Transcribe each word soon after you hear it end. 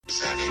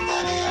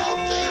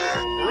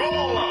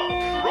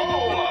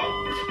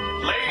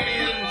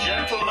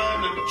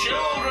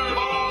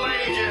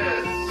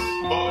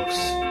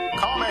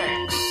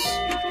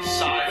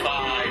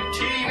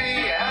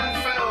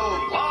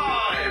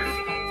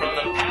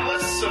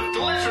of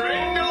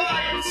Glittering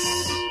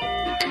Delights!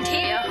 And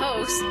here your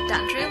host,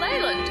 Andrew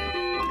Leyland.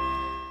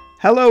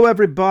 Hello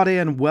everybody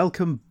and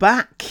welcome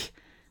back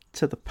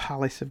to the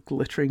Palace of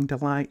Glittering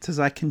Delights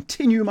as I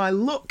continue my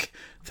look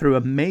through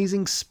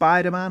Amazing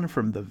Spider-Man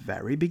from the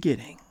very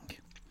beginning.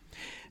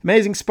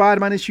 Amazing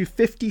Spider-Man issue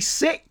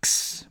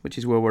 56, which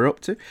is where we're up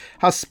to,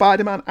 has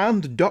Spider-Man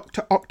and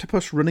Dr.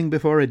 Octopus running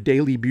before a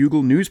Daily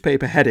Bugle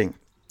newspaper heading.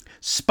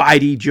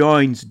 Spidey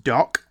joins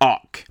Doc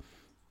Ock.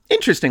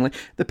 Interestingly,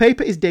 the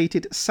paper is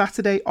dated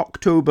Saturday,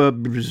 October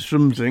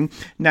something,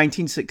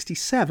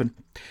 1967.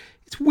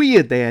 It's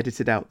weird they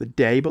edited out the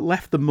day but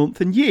left the month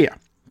and year.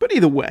 But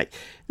either way,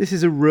 this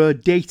is a rare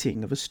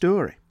dating of a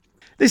story.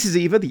 This is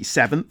either the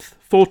 7th,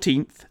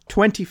 14th,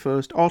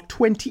 21st or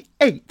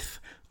 28th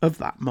of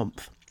that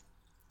month.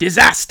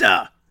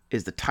 Disaster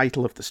is the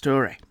title of the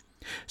story.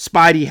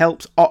 Spidey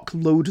helps Ock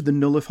load the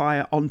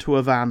nullifier onto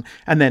a van,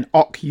 and then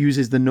Ock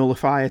uses the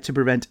nullifier to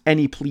prevent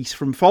any police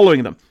from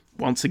following them.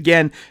 Once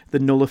again, the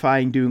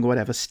nullifying doing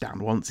whatever Stan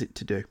wants it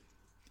to do.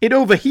 It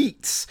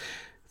overheats,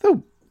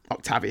 though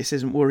Octavius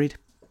isn't worried.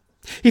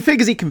 He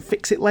figures he can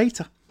fix it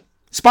later.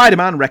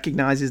 Spider-Man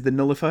recognises the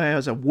nullifier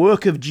as a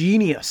work of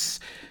genius,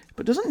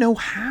 but doesn't know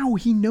how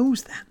he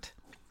knows that.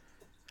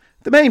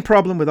 The main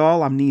problem with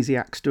all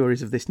amnesiac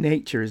stories of this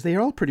nature is they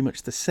are all pretty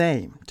much the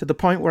same, to the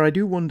point where I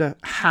do wonder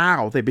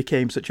how they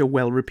became such a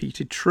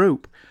well-repeated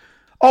trope.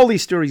 All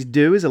these stories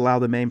do is allow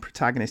the main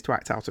protagonist to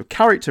act out of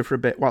character for a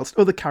bit, whilst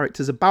other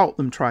characters about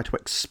them try to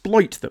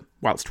exploit them,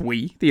 whilst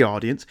we, the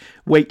audience,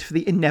 wait for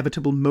the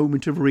inevitable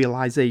moment of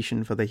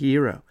realisation for the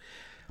hero.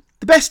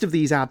 The best of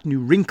these add new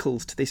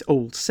wrinkles to this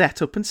old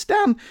setup, and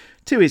Stan,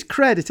 to his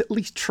credit, at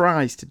least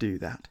tries to do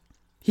that.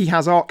 He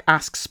has Ock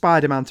ask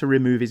Spider-Man to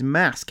remove his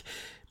mask,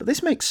 but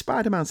this makes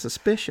Spider-Man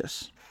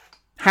suspicious.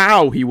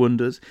 How, he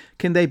wonders,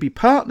 can they be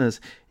partners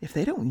if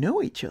they don't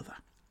know each other?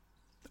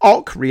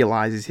 Ock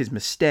realises his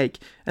mistake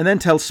and then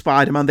tells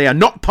Spider-Man they are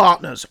not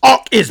partners.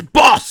 Ock is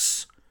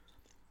boss!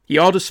 He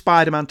orders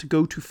Spider-Man to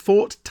go to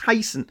Fort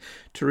Tyson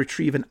to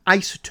retrieve an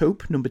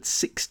isotope numbered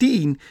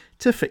 16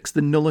 to fix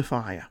the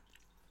nullifier.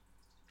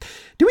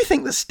 Do we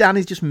think that Stan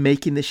is just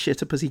making this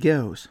shit up as he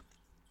goes?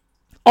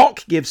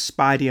 Ock gives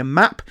Spidey a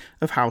map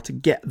of how to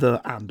get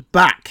there and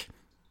back.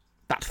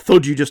 That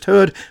thud you just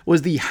heard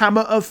was the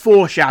hammer of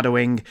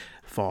foreshadowing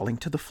falling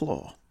to the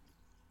floor.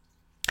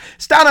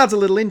 Stan adds a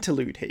little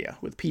interlude here,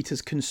 with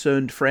Peter's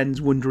concerned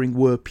friends wondering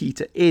where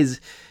Peter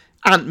is.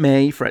 Aunt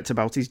May frets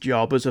about his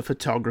job as a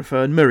photographer,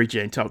 and Mary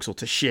Jane talks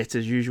utter shit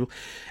as usual.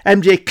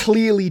 MJ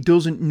clearly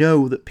doesn't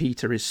know that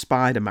Peter is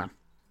Spider-Man.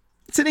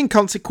 It's an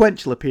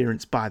inconsequential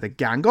appearance by the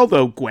gang,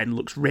 although Gwen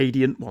looks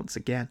radiant once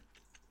again.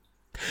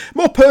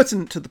 More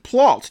pertinent to the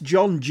plot,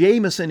 John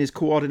Jameson is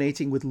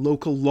coordinating with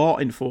local law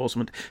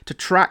enforcement to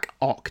track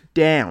Ock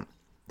down.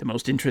 The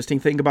most interesting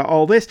thing about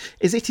all this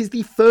is it is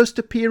the first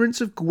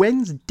appearance of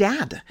Gwen's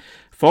dad,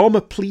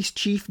 former police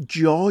chief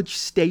George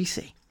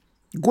Stacy.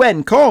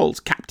 Gwen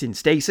calls Captain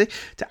Stacy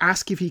to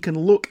ask if he can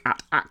look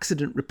at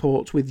accident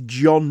reports with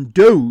John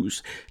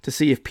Doe's to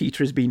see if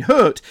Peter has been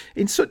hurt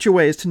in such a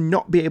way as to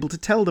not be able to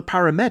tell the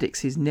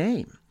paramedics his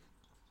name.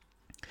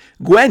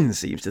 Gwen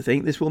seems to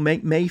think this will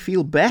make May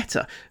feel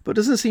better, but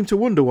doesn't seem to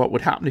wonder what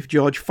would happen if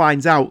George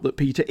finds out that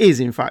Peter is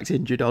in fact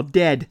injured or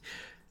dead.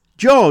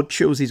 George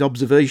shows his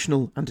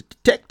observational and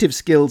detective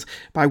skills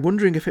by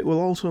wondering if it will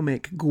also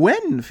make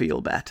Gwen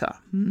feel better.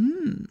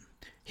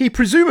 He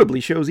presumably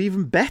shows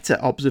even better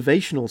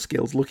observational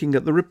skills looking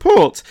at the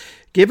reports,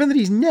 given that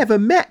he's never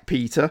met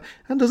Peter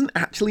and doesn't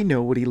actually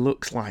know what he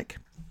looks like.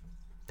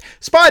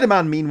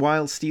 Spider-Man,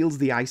 meanwhile, steals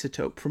the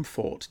isotope from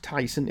Fort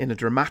Tyson in a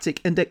dramatic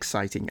and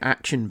exciting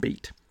action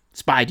beat.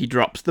 Spidey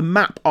drops the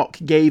map Ock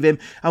gave him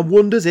and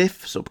wonders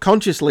if,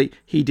 subconsciously,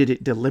 he did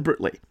it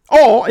deliberately,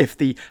 or if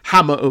the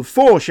hammer of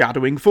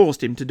foreshadowing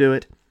forced him to do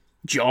it.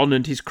 John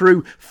and his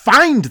crew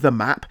find the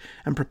map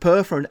and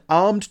prepare for an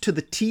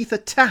armed-to-the-teeth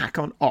attack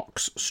on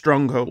Ock's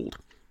stronghold.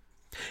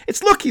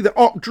 It's lucky that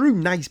Ock drew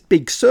nice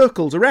big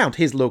circles around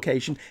his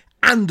location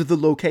and the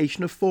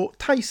location of Fort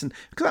Tyson,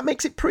 because that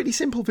makes it pretty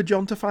simple for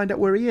John to find out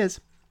where he is.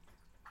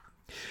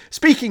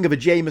 Speaking of a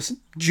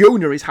Jameson,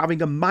 Jonah is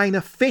having a minor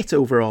fit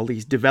over all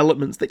these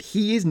developments that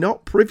he is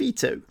not privy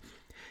to.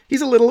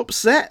 He's a little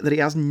upset that he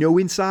has no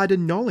insider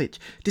knowledge,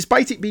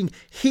 despite it being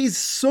his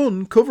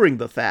son covering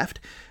the theft,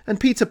 and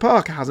Peter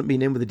Parker hasn't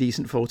been in with a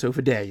decent photo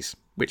for days,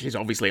 which is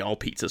obviously all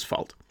Peter's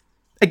fault.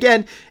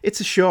 Again, it's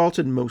a short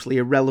and mostly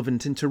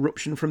irrelevant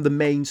interruption from the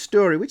main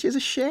story, which is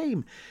a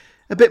shame.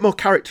 A bit more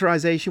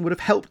characterisation would have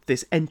helped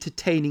this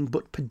entertaining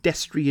but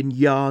pedestrian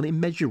yarn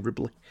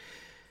immeasurably.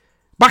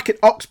 Back at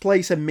Ock's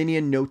place, a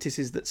minion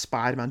notices that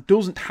Spider-Man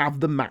doesn't have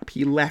the map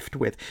he left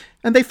with,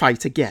 and they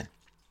fight again.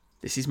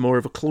 This is more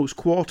of a close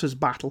quarters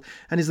battle,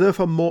 and is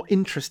therefore more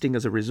interesting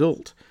as a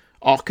result.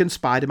 Ock and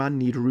Spider-Man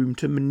need room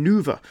to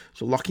manoeuvre,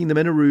 so locking them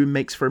in a room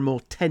makes for a more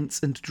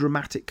tense and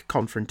dramatic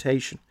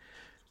confrontation.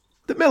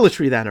 The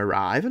military then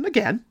arrive, and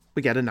again,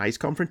 we get a nice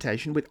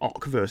confrontation with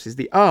Ock versus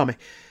the army.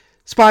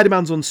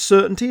 Spider-Man's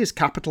uncertainty is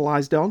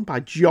capitalised on by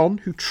John,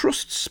 who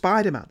trusts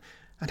Spider-Man,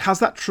 and has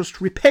that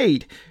trust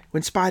repaid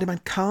when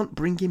Spider-Man can't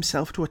bring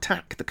himself to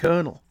attack the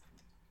Colonel.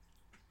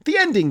 The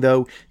ending,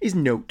 though, is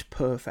note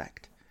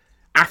perfect.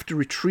 After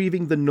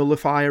retrieving the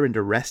nullifier and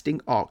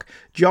arresting Ock,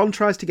 John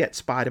tries to get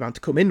Spider-Man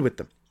to come in with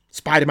them.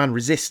 Spider-Man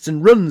resists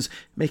and runs,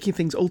 making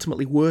things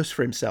ultimately worse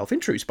for himself in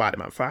true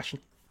Spider-Man fashion.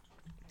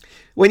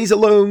 When he's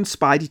alone,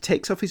 Spidey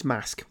takes off his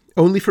mask,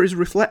 only for his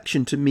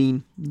reflection to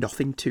mean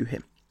nothing to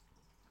him.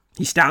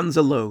 He stands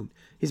alone,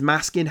 his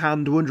mask in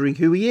hand, wondering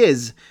who he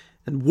is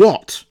and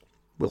what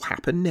will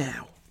happen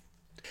now.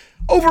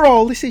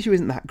 Overall, this issue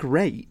isn't that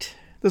great.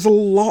 There's a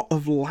lot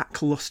of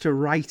lacklustre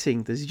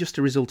writing that is just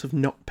a result of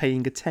not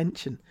paying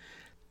attention.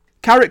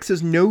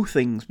 Characters know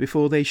things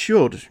before they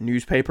should.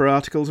 Newspaper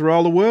articles are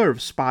all aware of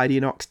Spidey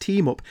and Ock's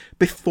team-up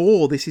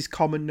before this is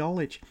common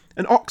knowledge.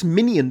 And Ock's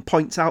minion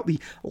points out the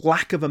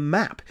lack of a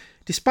map,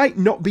 despite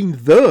not being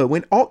there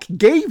when Ock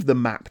gave the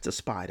map to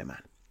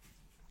Spider-Man.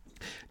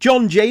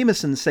 John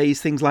Jameson says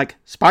things like,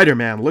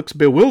 "Spider-Man looks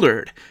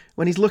bewildered,"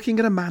 when he's looking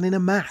at a man in a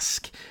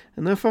mask,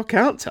 and therefore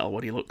can't tell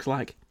what he looks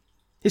like.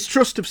 His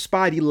trust of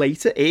Spidey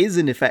later is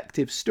an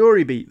effective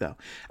story beat, though,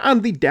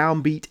 and the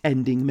downbeat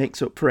ending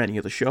makes up for any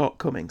of the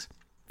shortcomings.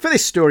 For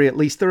this story, at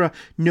least, there are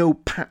no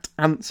pat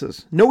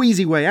answers, no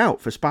easy way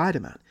out for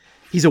Spider-Man.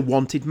 He's a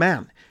wanted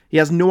man. He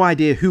has no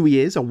idea who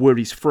he is or where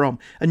he's from,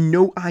 and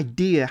no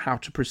idea how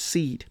to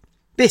proceed.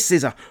 This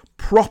is a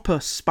proper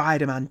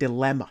Spider-Man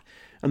dilemma,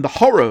 and the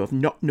horror of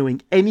not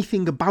knowing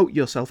anything about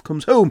yourself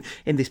comes home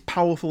in this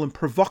powerful and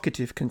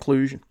provocative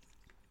conclusion.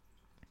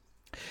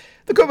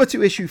 The cover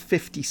to issue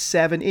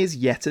 57 is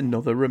yet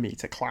another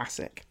Romita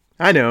classic.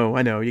 I know,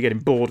 you're getting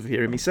bored of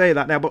hearing me say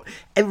that now, but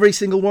every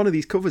single one of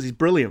these covers is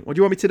brilliant. What do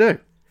you want me to do?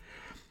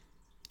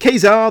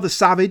 Ka-Zar the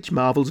Savage,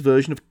 Marvel's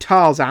version of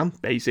Tarzan,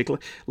 basically,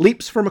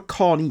 leaps from a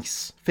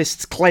cornice,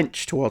 fists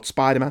clenched towards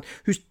Spider-Man,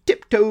 whose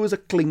tiptoes are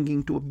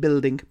clinging to a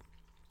building.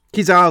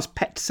 Ka-Zar's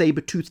pet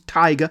saber-toothed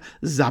tiger,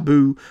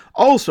 Zabu,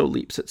 also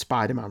leaps at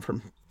Spider-Man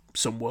from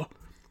somewhere.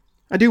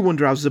 I do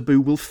wonder how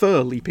Zabu will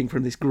fare leaping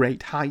from this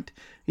great height.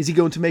 Is he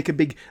going to make a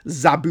big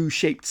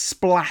Zabu-shaped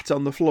splat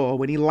on the floor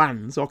when he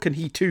lands, or can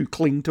he too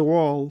cling to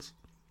walls?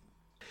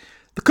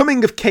 The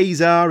Coming of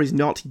Ka-Zar is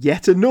not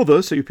yet another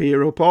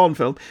superhero porn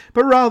film,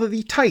 but rather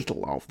the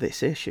title of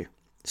this issue.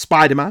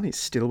 Spider-Man is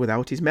still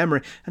without his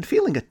memory and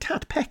feeling a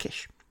tad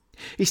peckish.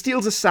 He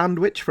steals a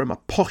sandwich from a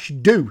posh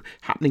do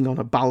happening on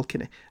a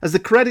balcony, as the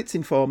credits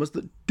inform us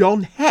that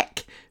Don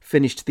Heck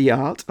finished the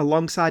art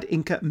alongside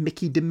inker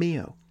Mickey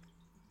DeMeo.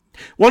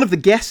 One of the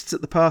guests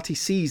at the party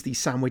sees the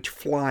sandwich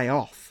fly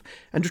off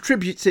and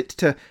attributes it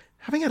to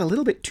having had a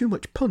little bit too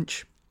much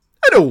punch.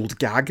 An old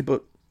gag,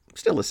 but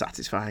still a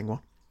satisfying one.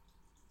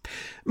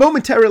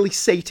 Momentarily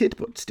sated,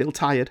 but still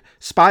tired,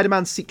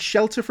 Spider-Man seeks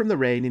shelter from the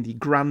rain in the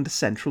Grand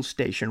Central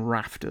Station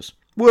rafters,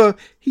 where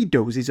he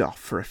dozes off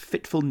for a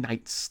fitful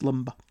night's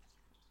slumber.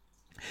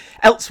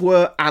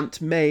 Elsewhere, Aunt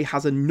May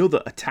has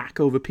another attack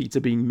over Peter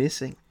being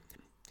missing.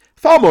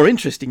 Far more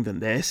interesting than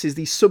this is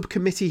the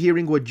subcommittee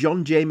hearing where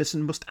John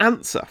Jameson must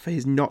answer for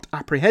his not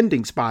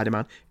apprehending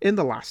Spider-Man in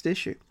the last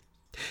issue.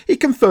 He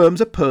confirms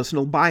a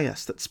personal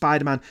bias that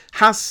Spider-Man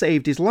has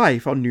saved his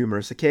life on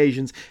numerous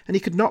occasions, and he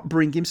could not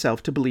bring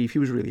himself to believe he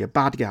was really a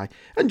bad guy,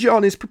 and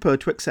John is prepared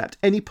to accept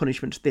any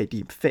punishment they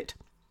deem fit.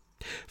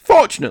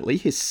 Fortunately,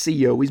 his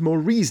CO is more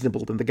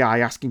reasonable than the guy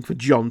asking for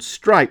John's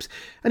stripes,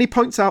 and he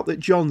points out that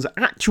John's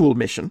actual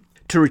mission,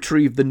 to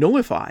retrieve the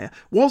nullifier,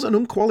 was an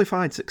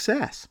unqualified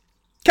success.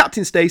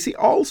 Captain Stacy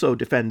also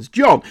defends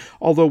John,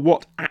 although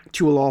what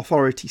actual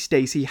authority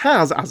Stacy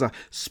has as a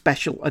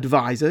special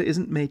advisor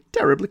isn't made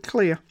terribly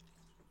clear.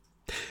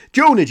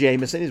 Jonah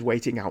Jameson is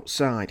waiting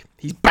outside.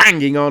 He's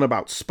banging on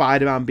about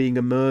Spider-Man being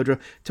a murderer,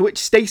 to which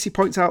Stacy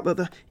points out that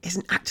there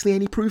isn't actually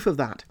any proof of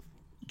that.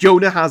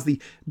 Jonah has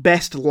the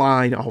best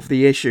line of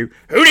the issue.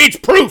 "Who needs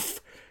proof?"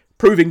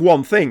 Proving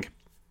one thing.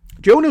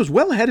 Jonah's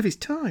well ahead of his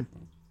time.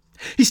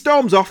 He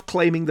storms off,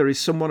 claiming there is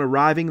someone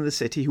arriving in the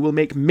city who will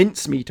make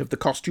mincemeat of the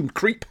costumed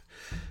creep.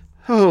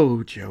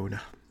 Oh,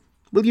 Jonah,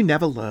 will you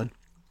never learn?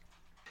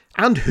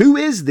 And who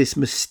is this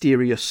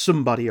mysterious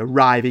somebody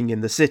arriving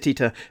in the city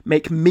to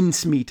make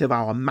mincemeat of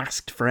our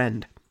masked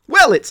friend?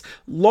 Well, it's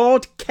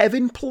Lord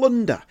Kevin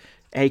Plunder,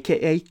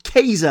 aka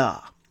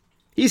Ka-Zar.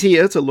 He's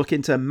here to look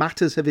into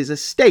matters of his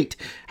estate,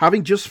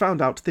 having just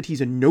found out that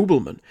he's a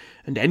nobleman,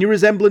 and any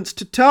resemblance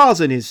to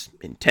Tarzan is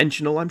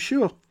intentional, I'm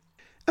sure.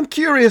 I'm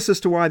curious as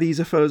to why these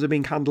affairs are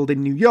being handled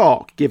in New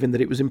York, given that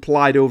it was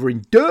implied over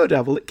in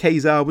Daredevil that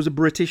Ka-Zar was a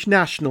British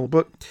national,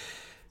 but,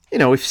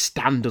 if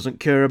Stan doesn't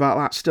care about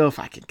that stuff,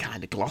 I can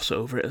kind of gloss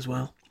over it as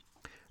well.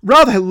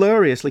 Rather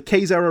hilariously,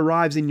 Ka-Zar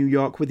arrives in New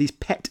York with his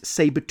pet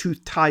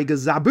saber-toothed tiger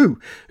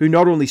Zabu, who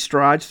not only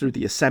strides through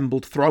the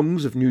assembled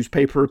throngs of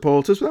newspaper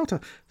reporters without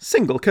a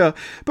single cur,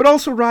 but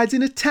also rides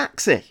in a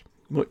taxi,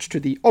 much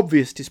to the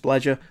obvious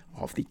displeasure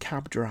of the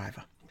cab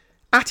driver.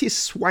 At his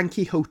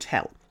swanky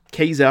hotel,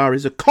 Ka-Zar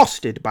is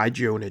accosted by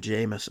Jonah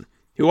Jameson,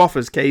 who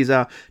offers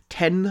Ka-Zar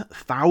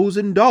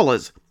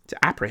 $10,000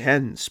 to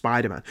apprehend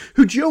Spider-Man,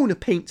 who Jonah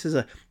paints as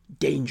a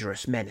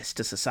dangerous menace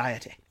to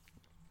society.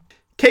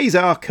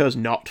 Ka-Zar cares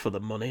not for the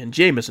money, and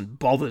Jameson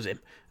bothers him,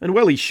 and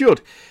well he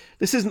should.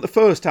 This isn't the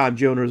first time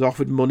Jonah has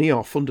offered money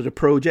or funded a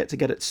project to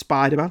get at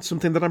Spider-Man,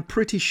 something that I'm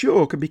pretty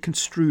sure can be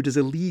construed as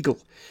illegal.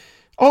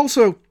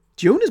 Also,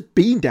 Jonah's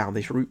been down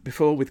this route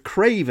before with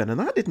Kraven, and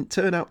that didn't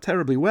turn out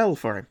terribly well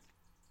for him.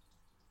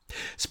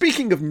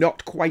 Speaking of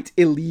not quite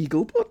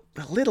illegal, but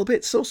a little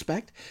bit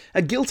suspect,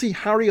 a guilty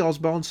Harry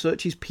Osborn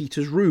searches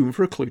Peter's room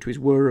for a clue to his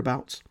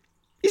whereabouts.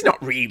 He's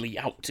not really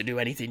out to do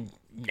anything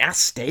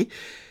nasty.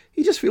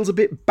 He just feels a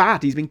bit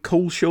bad he's been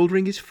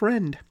cold-shouldering his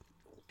friend.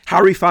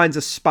 Harry finds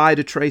a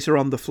spider tracer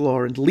on the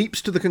floor and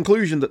leaps to the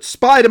conclusion that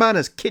Spider-Man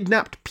has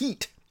kidnapped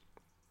Pete.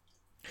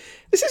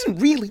 This isn't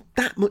really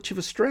that much of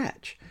a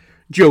stretch.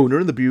 Jonah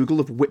and the Bugle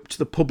have whipped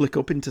the public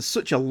up into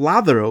such a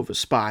lather over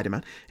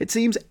Spider-Man, it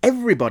seems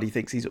everybody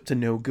thinks he's up to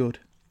no good.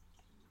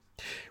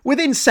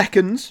 Within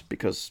seconds,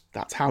 because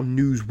that's how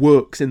news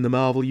works in the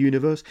Marvel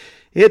Universe,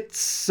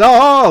 it's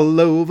all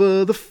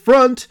over the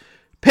front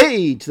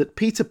page that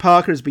Peter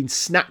Parker has been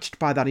snatched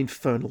by that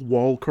infernal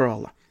wall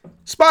crawler.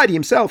 Spidey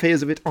himself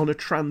hears of it on a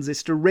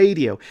transistor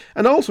radio,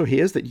 and also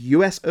hears that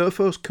US Air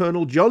Force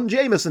Colonel John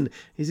Jameson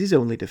is his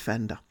only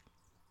defender.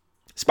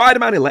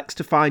 Spider-Man elects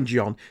to find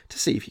John to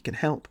see if he can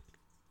help.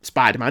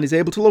 Spider-Man is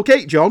able to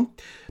locate John,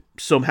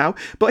 somehow,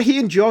 but he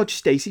and George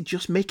Stacy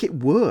just make it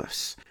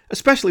worse,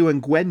 especially when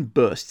Gwen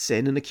bursts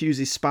in and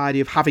accuses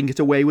Spidey of having it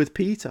away with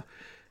Peter.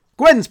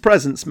 Gwen's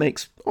presence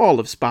makes all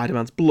of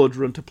Spider-Man's blood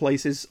run to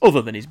places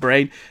other than his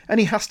brain, and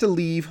he has to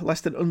leave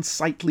lest an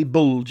unsightly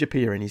bulge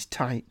appear in his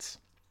tights.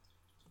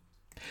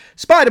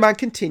 Spider-Man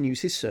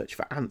continues his search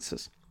for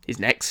answers. His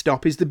next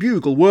stop is the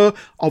Bugle, where,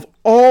 of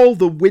all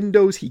the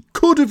windows he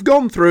could have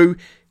gone through,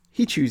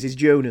 he chooses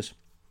Jonah's.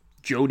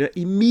 Jonah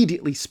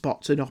immediately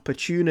spots an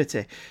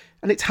opportunity,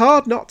 and it's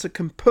hard not to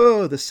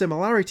compare the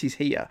similarities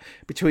here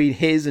between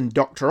his and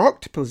Dr.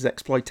 Octopus's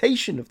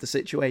exploitation of the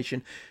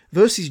situation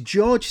versus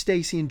George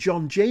Stacy and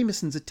John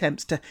Jameson's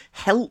attempts to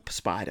help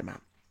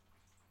Spider-Man.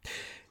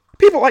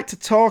 People like to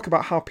talk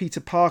about how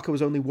Peter Parker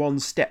was only one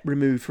step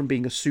removed from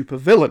being a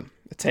supervillain,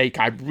 a take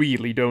I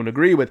really don't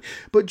agree with,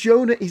 but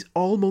Jonah is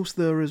almost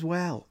there as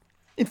well.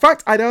 In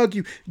fact, I'd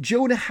argue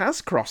Jonah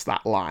has crossed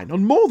that line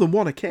on more than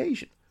one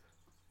occasion.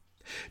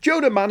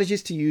 Jonah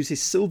manages to use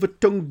his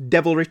silver-tongued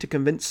devilry to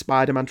convince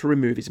Spider-Man to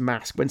remove his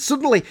mask, when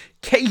suddenly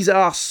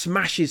Ka-Zar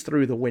smashes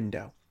through the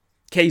window.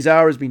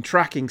 Ka-Zar has been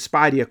tracking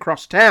Spidey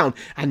across town,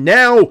 and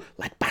now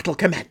let battle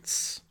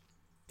commence.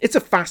 It's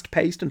a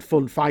fast-paced and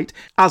fun fight,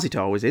 as it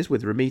always is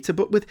with Romita,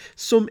 but with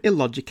some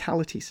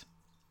illogicalities.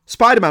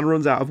 Spider-Man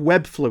runs out of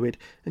web fluid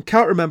and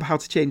can't remember how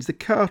to change the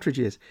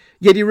cartridges,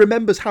 yet he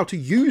remembers how to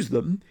use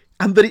them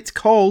and that it's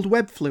called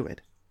web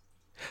fluid.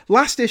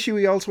 Last issue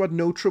he also had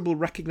no trouble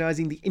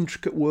recognising the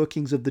intricate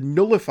workings of the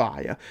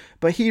nullifier,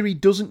 but here he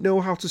doesn't know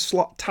how to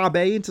slot tab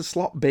A into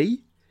slot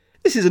B.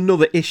 This is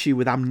another issue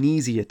with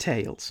amnesia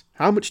tales.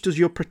 How much does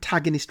your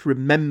protagonist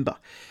remember?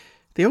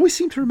 They always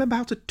seem to remember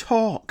how to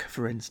talk,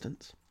 for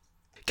instance.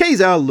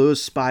 Ka-Zar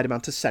lures Spider-Man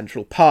to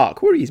Central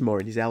Park, where he's more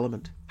in his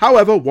element.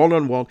 However,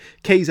 one-on-one,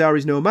 Ka-Zar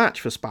is no match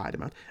for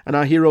Spider-Man, and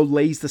our hero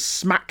lays the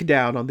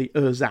smackdown on the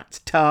ersatz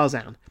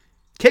Tarzan.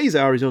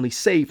 Ka-Zar is only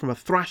saved from a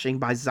thrashing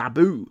by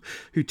Zabu,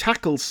 who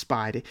tackles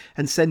Spidey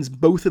and sends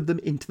both of them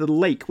into the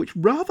lake, which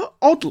rather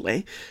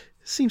oddly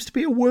seems to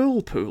be a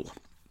whirlpool.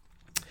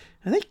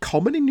 Are they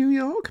common in New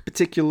York,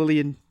 particularly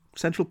in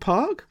Central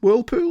Park,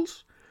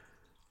 whirlpools?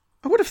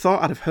 I would have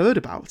thought I'd have heard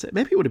about it.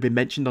 Maybe it would have been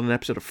mentioned on an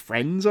episode of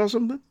Friends or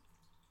something.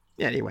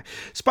 Anyway,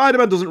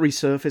 Spider-Man doesn't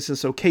resurface, and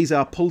so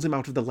Ka-Zar pulls him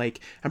out of the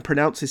lake and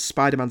pronounces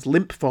Spider-Man's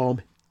limp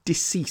form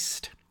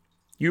deceased.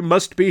 "You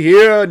must be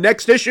here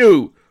next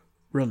issue,"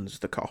 runs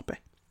the copy.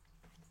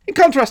 In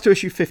contrast to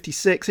issue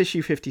 56,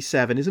 issue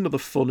 57 is another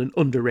fun and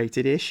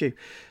underrated issue.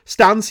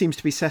 Stan seems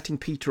to be setting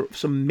Peter up for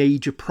some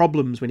major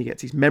problems when he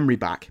gets his memory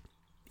back.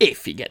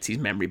 If he gets his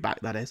memory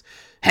back, that is.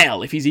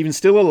 Hell, if he's even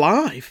still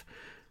alive.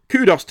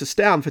 Kudos to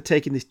Stan for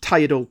taking this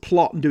tired old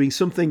plot and doing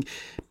something,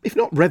 if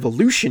not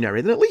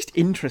revolutionary, then at least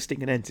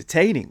interesting and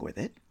entertaining with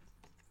it.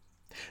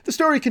 The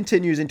story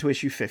continues into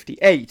issue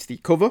 58. The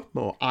cover,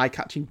 more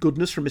eye-catching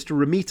goodness from Mr.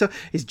 Romita,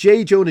 is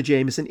J. Jonah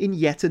Jameson in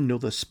yet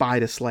another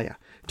Spider Slayer.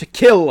 To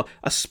Kill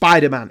a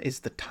Spider-Man is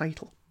the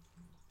title.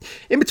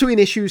 In between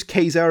issues,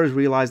 Ka-Zar has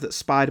realised that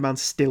Spider-Man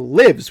still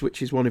lives,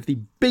 which is one of the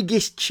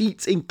biggest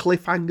cheats in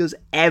cliffhangers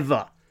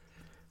ever.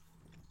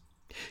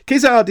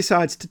 Ka-Zar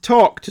decides to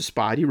talk to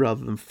Spidey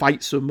rather than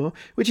fight some more,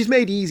 which is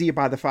made easier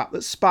by the fact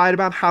that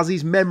Spider-Man has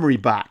his memory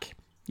back.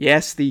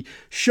 Yes, the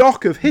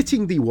shock of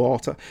hitting the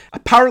water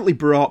apparently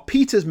brought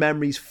Peter's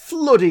memories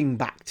flooding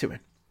back to him.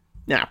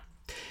 Now,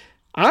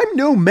 I'm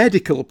no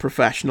medical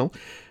professional,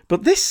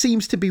 but this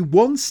seems to be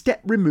one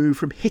step removed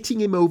from hitting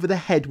him over the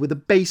head with a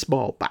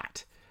baseball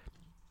bat.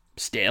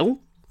 Still,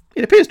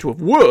 it appears to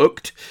have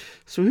worked,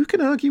 so who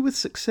can argue with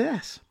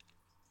success?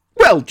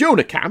 Well,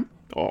 Jonah can.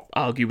 Or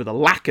argue with a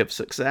lack of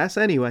success,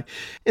 anyway.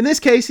 In this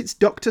case, it's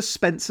Dr.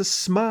 Spencer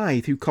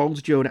Smythe who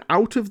calls Jonah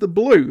out of the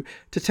blue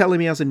to tell him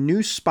he has a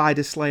new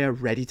Spider Slayer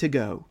ready to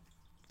go.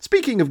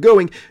 Speaking of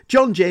going,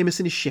 John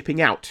Jameson is shipping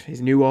out,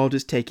 his new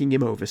orders taking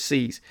him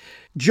overseas.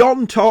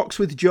 John talks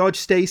with George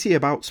Stacy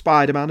about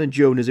Spider-Man and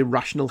Jonah's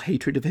irrational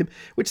hatred of him,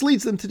 which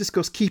leads them to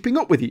discuss keeping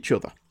up with each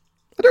other.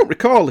 I don't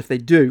recall if they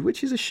do,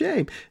 which is a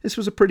shame. This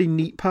was a pretty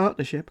neat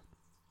partnership.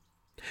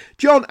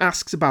 John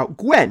asks about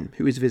Gwen,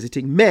 who is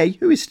visiting May,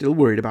 who is still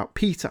worried about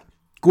Peter.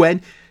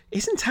 Gwen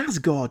isn't as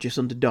gorgeous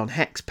under Don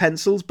Heck's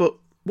pencils, but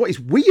what is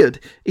weird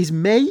is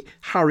May,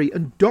 Harry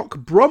and Doc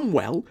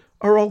Bromwell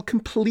are all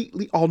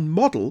completely on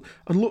model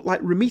and look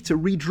like Romita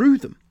redrew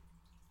them.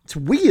 It's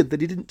weird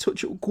that he didn't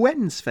touch up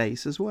Gwen's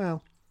face as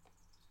well.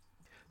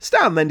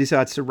 Stan then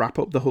decides to wrap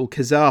up the whole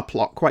Ka-Zar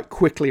plot quite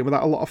quickly and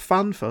without a lot of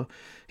fanfare.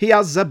 He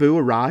has Zabu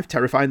arrive,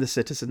 terrifying the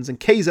citizens, and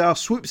Ka-Zar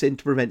swoops in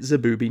to prevent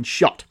Zabu being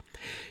shot.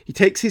 He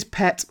takes his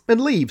pet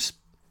and leaves.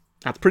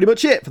 That's pretty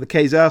much it for the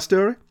Ka-Zar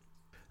story.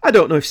 I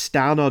don't know if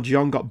Stan or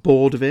John got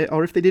bored of it,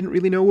 or if they didn't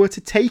really know where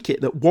to take it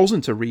that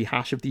wasn't a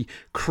rehash of the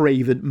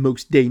Kraven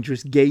Most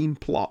Dangerous Game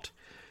plot.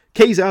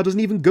 Ka-Zar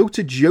doesn't even go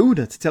to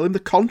Jonah to tell him the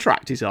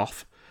contract is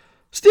off.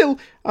 Still,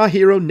 our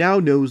hero now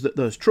knows that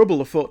there's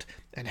trouble afoot,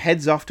 and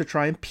heads off to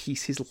try and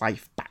piece his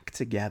life back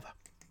together.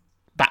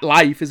 That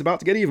life is about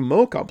to get even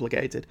more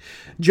complicated.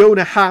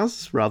 Jonah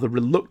has, rather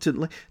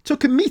reluctantly,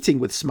 took a meeting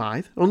with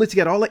Smythe, only to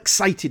get all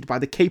excited by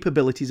the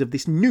capabilities of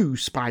this new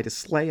Spider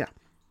Slayer.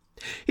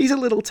 He's a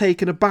little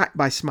taken aback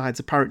by Smythe's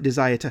apparent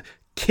desire to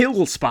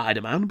kill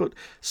Spider-Man, but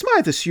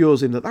Smythe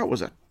assures him that that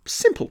was a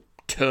simple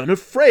turn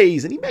of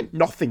phrase and he meant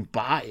nothing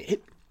by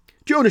it.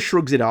 Jonah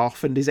shrugs it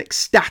off and is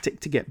ecstatic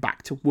to get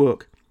back to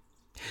work.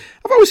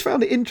 I've always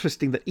found it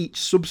interesting that each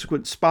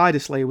subsequent Spider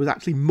Slayer was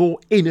actually more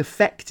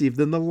ineffective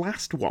than the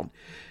last one.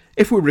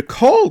 If we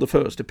recall the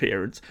first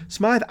appearance,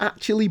 Smythe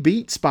actually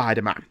beat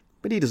Spider-Man,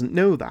 but he doesn't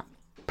know that.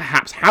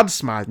 Perhaps had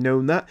Smythe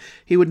known that,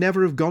 he would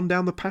never have gone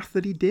down the path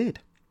that he did.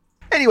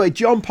 Anyway,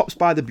 John pops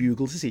by the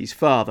Bugle to see his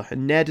father,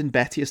 and Ned and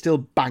Betty are still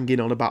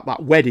banging on about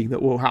that wedding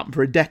that won't happen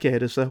for a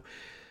decade or so.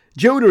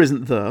 Jonah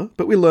isn't there,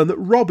 but we learn that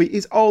Robbie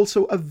is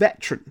also a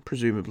veteran,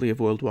 presumably of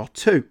World War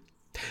II.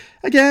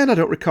 Again, I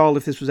don't recall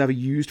if this was ever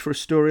used for a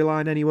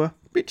storyline anywhere,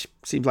 which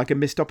seems like a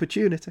missed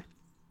opportunity.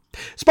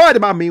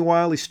 Spider-Man,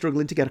 meanwhile, is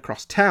struggling to get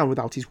across town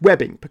without his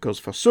webbing, because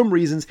for some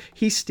reasons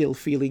he's still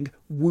feeling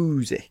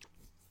woozy.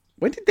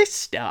 When did this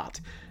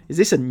start? Is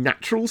this a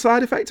natural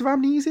side effect of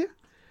amnesia?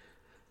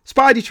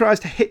 Spidey tries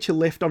to hitch a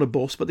lift on a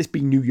bus, but this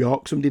being New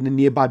York, somebody in a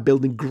nearby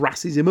building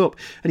grasses him up,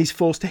 and he's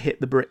forced to hit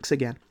the bricks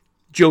again.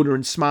 Jonah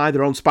and Smythe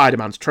are on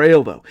Spider-Man's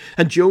trail, though,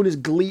 and Jonah's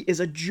glee is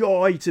a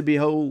joy to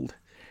behold.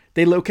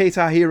 They locate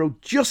our hero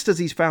just as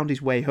he's found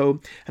his way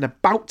home and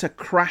about to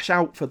crash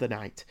out for the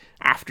night.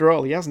 After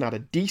all, he hasn't had a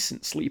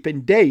decent sleep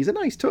in days. A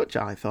nice touch,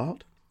 I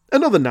thought.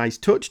 Another nice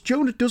touch,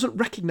 Jonah doesn't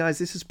recognise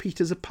this as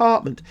Peter's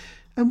apartment.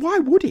 And why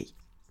would he?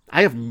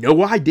 I have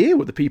no idea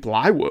where the people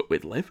I work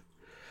with live.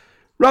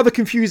 Rather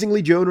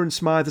confusingly, Jonah and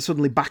Smythe are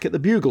suddenly back at the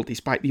Bugle,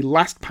 despite the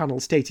last panel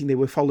stating they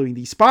were following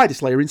the Spider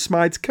Slayer in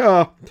Smythe's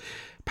car.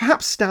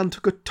 Perhaps Stan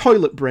took a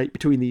toilet break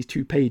between these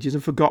two pages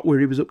and forgot where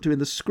he was up to in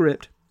the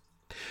script.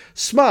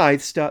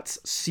 Smythe starts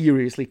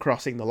seriously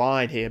crossing the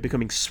line here,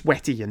 becoming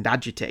sweaty and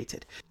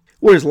agitated.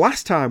 Whereas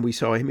last time we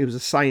saw him, he was a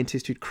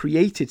scientist who'd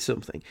created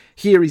something.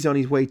 Here he's on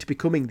his way to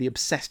becoming the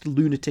obsessed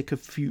lunatic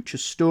of future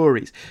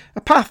stories,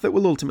 a path that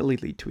will ultimately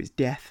lead to his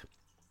death.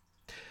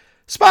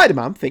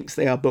 Spider-Man thinks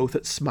they are both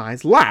at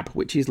Smythe's lab,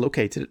 which is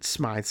located at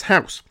Smythe's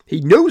house.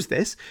 He knows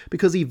this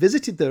because he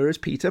visited there as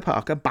Peter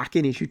Parker back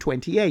in issue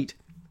 28.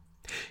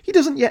 He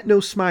doesn't yet know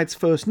Smythe's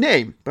first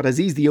name, but as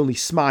he's the only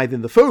Smythe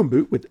in the phone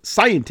booth with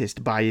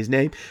Scientist by his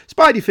name,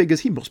 Spidey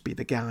figures he must be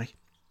the guy.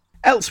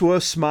 Elsewhere,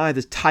 Smythe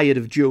is tired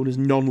of Jonah's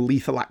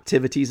non-lethal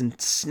activities and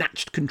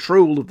snatched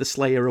control of the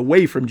Slayer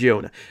away from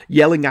Jonah,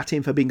 yelling at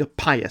him for being a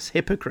pious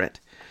hypocrite.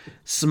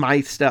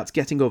 Smythe starts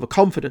getting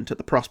overconfident at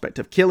the prospect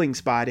of killing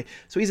Spidey,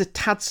 so he's a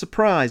tad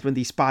surprised when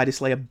the Spider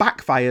Slayer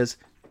backfires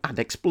and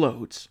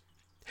explodes.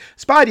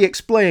 Spidey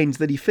explains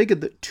that he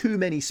figured that too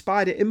many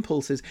spider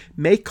impulses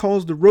may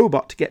cause the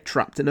robot to get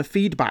trapped in a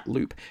feedback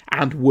loop,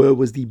 and where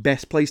was the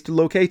best place to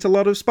locate a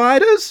lot of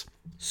spiders?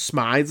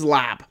 Smythe's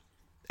lab.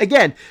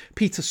 Again,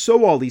 Peter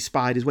saw all these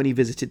spiders when he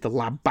visited the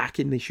lab back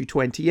in issue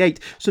 28,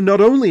 so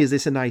not only is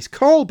this a nice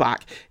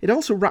callback, it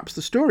also wraps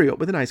the story up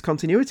with a nice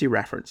continuity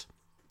reference.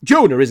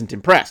 Jonah isn't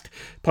impressed,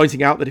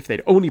 pointing out that if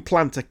they'd only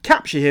planned to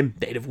capture him,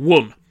 they'd have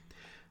won.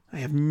 I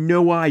have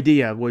no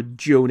idea where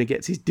Jonah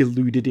gets his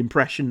deluded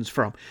impressions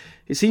from.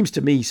 It seems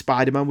to me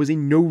Spider-Man was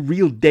in no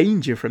real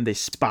danger from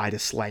this Spider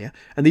Slayer,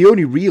 and the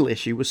only real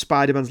issue was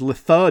Spider-Man's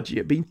lethargy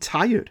at being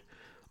tired.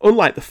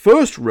 Unlike the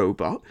first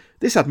robot,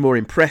 this had more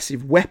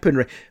impressive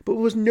weaponry, but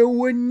was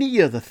nowhere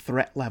near the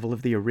threat level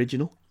of the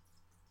original.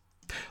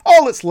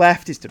 All that's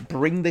left is to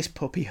bring this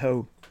puppy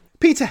home.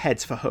 Peter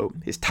heads for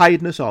home, his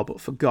tiredness all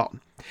but forgotten.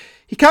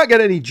 He can't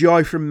get any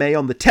joy from May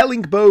on the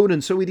telling bone,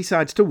 and so he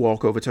decides to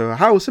walk over to her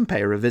house and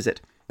pay her a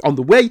visit. On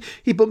the way,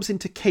 he bumps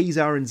into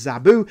Ka-Zar and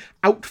Zabu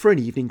out for an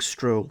evening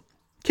stroll.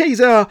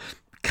 Ka-Zar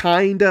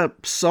kinda,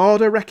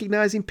 sorta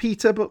recognising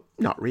Peter, but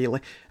not really,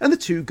 and the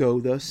two go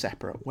their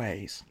separate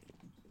ways.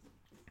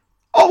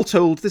 All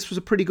told, this was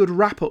a pretty good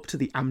wrap-up to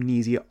the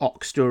Amnesia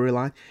Ock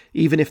storyline,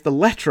 even if the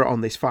letterer on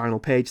this final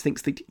page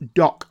thinks that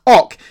Dock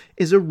Ock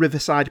is a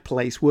riverside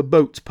place where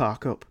boats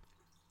park up.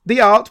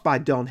 The art by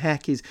Don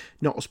Heck is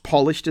not as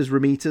polished as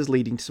Romita's,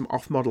 leading to some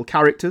off-model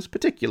characters,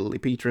 particularly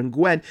Peter and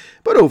Gwen,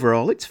 but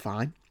overall it's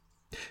fine.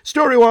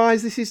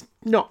 Story-wise, this is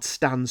not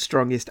Stan's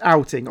strongest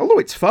outing, although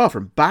it's far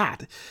from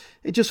bad.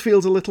 It just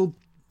feels a little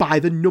by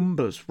the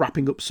numbers,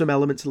 wrapping up some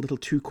elements a little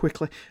too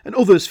quickly, and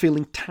others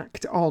feeling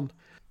tacked on.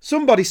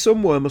 Somebody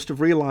somewhere must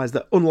have realised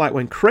that unlike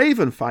when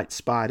Kraven fights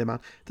Spider-Man,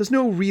 there's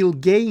no real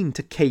gain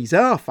to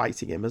Ka-Zar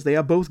fighting him, as they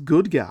are both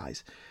good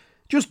guys.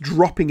 Just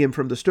dropping him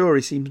from the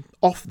story seems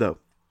off though.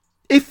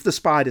 If the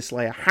Spider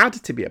Slayer had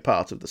to be a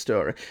part of the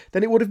story,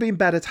 then it would have been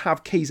better to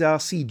have Ka-Zar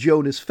see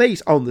Jonah's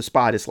face on the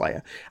Spider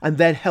Slayer, and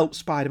then help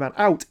Spider-Man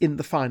out in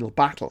the final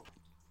battle.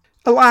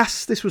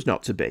 Alas, this was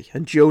not to be,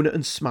 and Jonah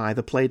and Smythe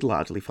are played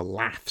largely for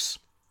laughs.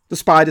 The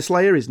Spider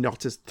Slayer is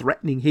not as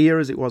threatening here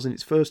as it was in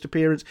its first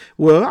appearance,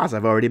 where, as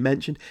I've already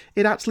mentioned,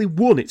 it actually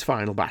won its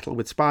final battle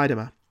with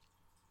Spider-Man.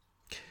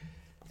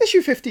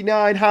 Issue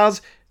 59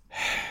 has,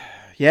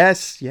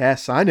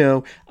 yes, I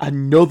know,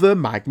 another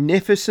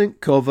magnificent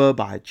cover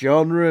by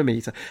John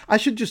Romita. I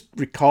should just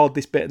record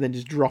this bit and then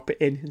just drop it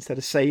in instead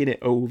of saying it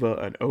over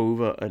and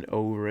over and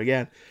over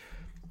again.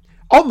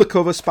 On the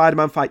cover,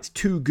 Spider-Man fights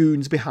two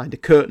goons behind a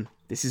curtain.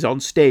 This is on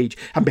stage,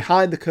 and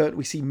behind the curtain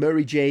we see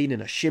Mary Jane in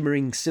a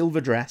shimmering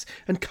silver dress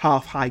and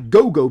calf-high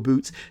go-go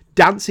boots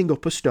dancing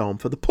up a storm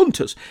for the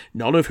punters,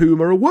 none of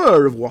whom are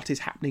aware of what is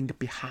happening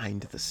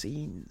behind the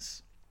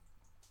scenes.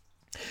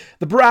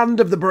 The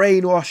brand of the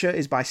Brainwasher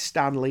is by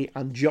Stan Lee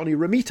and Johnny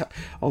Romita,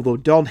 although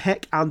Don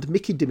Heck and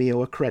Mickey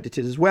DeMeo are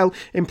credited as well,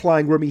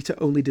 implying Romita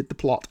only did the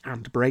plot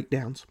and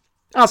breakdowns.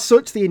 As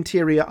such, the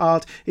interior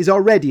art is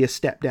already a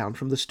step down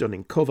from the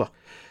stunning cover.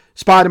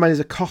 Spider-Man is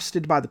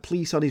accosted by the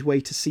police on his way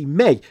to see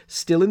May,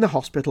 still in the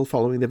hospital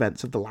following the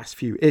events of the last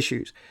few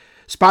issues.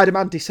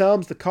 Spider-Man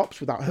disarms the cops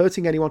without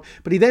hurting anyone,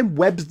 but he then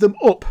webs them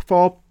up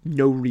for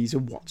no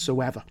reason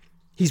whatsoever.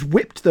 He's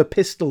whipped their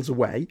pistols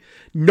away,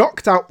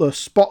 knocked out their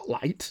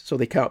spotlight so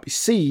they can't be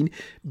seen.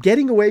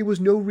 Getting away was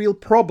no real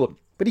problem,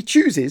 but he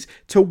chooses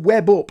to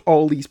web up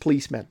all these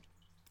policemen.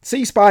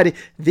 See, Spidey,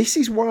 this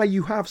is why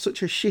you have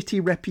such a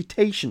shitty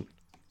reputation.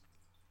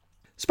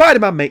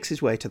 Spider-Man makes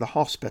his way to the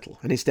hospital,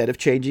 and instead of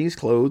changing his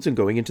clothes and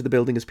going into the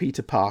building as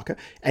Peter Parker,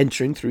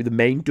 entering through the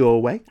main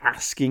doorway,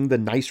 asking the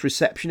nice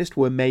receptionist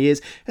where May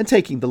is, and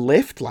taking the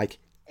lift like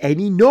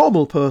any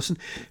normal person,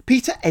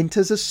 Peter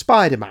enters as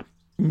Spider-Man,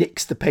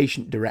 nicks the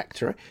patient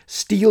directory,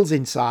 steals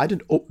inside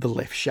and up the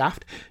lift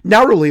shaft,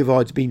 narrowly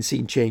avoids being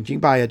seen changing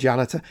by a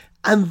janitor,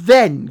 and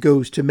then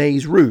goes to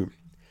May's room.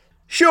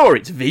 Sure,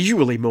 it's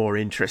visually more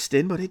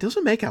interesting, but it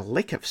doesn't make a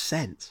lick of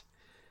sense.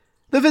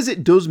 The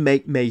visit does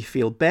make May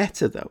feel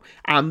better, though,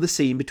 and the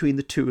scene between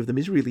the two of them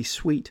is really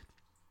sweet.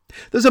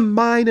 There's a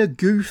minor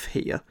goof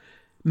here.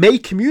 May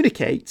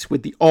communicates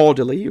with the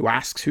orderly, who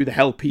asks who the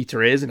hell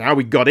Peter is and how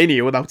he got in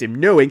here without him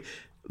knowing,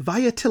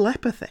 via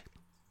telepathy.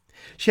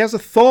 She has a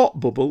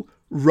thought bubble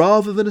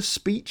rather than a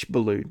speech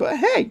balloon, but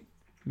hey,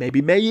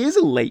 maybe May is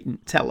a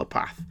latent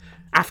telepath.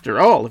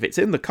 After all, if it's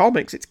in the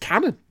comics, it's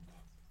canon.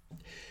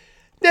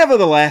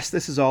 Nevertheless,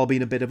 this has all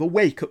been a bit of a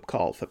wake-up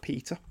call for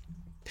Peter.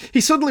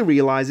 He suddenly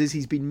realises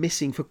he's been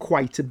missing for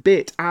quite a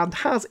bit and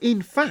has,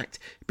 in fact,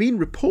 been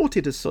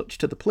reported as such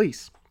to the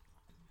police.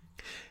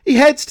 He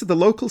heads to the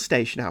local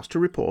station house to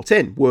report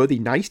in, where the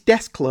nice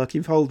desk clerk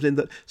informs him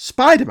that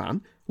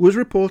Spider-Man was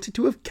reported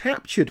to have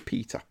captured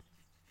Peter.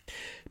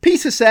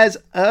 Peter says,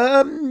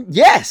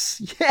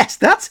 yes,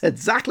 that's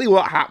exactly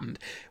what happened,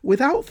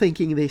 without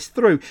thinking this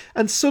through,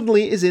 and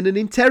suddenly is in an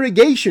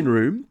interrogation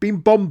room being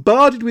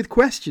bombarded with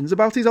questions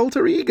about his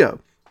alter ego.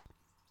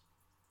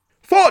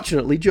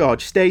 Fortunately,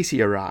 George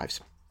Stacy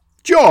arrives.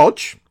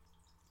 George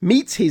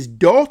meets his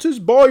daughter's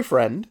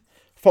boyfriend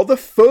for the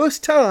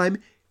first time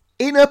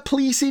in a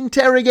police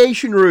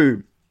interrogation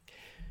room.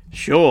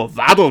 Sure,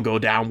 that'll go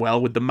down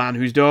well with the man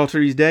whose daughter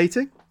he's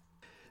dating.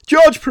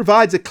 George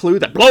provides a clue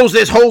that blows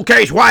this whole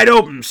case wide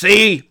open,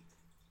 see?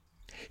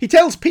 He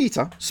tells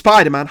Peter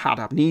Spider-Man had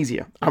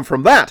amnesia, and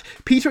from that,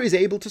 Peter is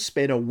able to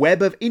spin a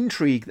web of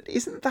intrigue that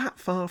isn't that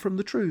far from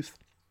the truth.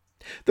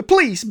 The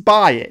police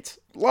buy it,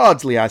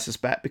 largely I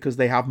suspect because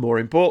they have more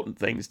important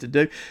things to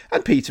do,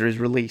 and Peter is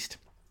released.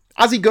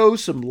 As he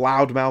goes, some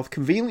loudmouth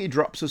conveniently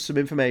drops us some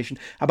information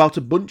about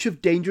a bunch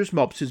of dangerous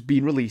mobsters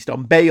being released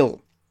on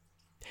bail.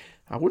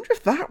 I wonder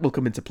if that will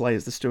come into play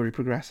as the story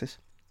progresses.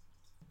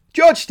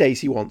 George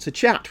Stacy wants a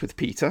chat with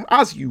Peter,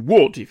 as you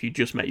would if you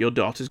just met your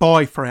daughter's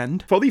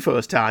boyfriend for the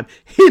first time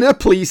in a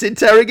police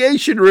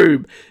interrogation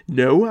room.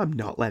 No, I'm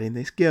not letting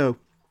this go.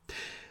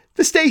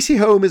 The Stacy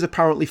home is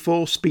apparently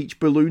 4 speech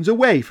balloons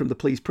away from the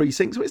police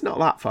precinct, so it's not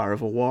that far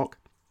of a walk.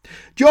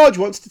 George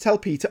wants to tell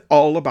Peter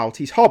all about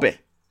his hobby,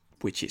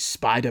 which is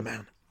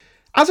Spider-Man.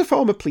 As a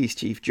former police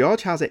chief,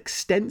 George has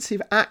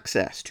extensive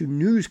access to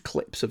news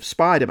clips of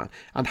Spider-Man,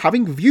 and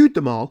having viewed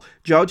them all,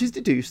 George has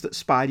deduced that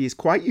Spidey is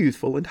quite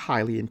youthful and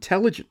highly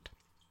intelligent.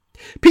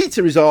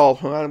 Peter is all,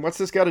 what's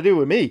this got to do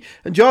with me?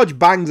 And George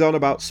bangs on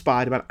about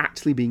Spider-Man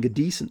actually being a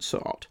decent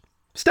sort.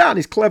 Stan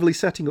is cleverly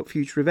setting up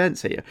future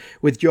events here,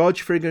 with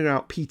George figuring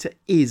out Peter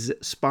is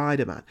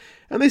Spider-Man.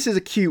 And this is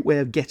a cute way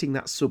of getting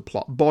that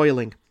subplot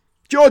boiling.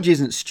 George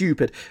isn't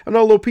stupid, and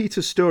although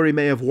Peter's story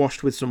may have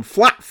washed with some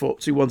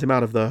flatfoots who want him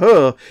out of the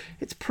her,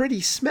 it's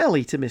pretty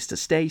smelly to Mr.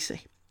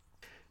 Stacy.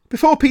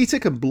 Before Peter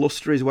can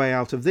bluster his way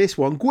out of this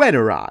one, Gwen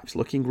arrives,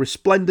 looking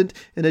resplendent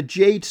in a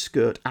jade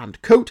skirt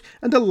and coat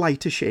and a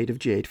lighter shade of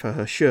jade for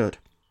her shirt.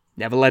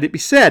 Never let it be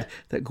said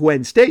that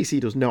Gwen Stacy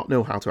does not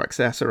know how to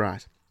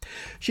accessorise.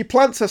 She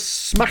plants a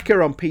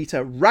smacker on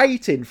Peter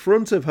right in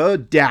front of her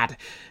dad,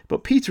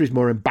 but Peter is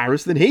more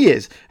embarrassed than he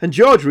is, and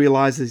George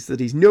realises that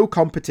he's no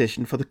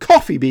competition for the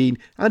Coffee Bean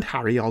and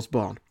Harry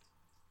Osborn.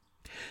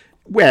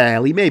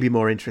 Well, he may be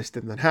more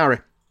interested than Harry.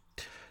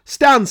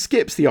 Stan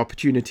skips the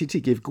opportunity to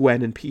give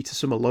Gwen and Peter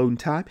some alone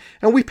time,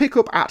 and we pick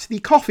up at the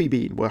Coffee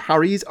Bean, where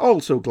Harry is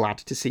also glad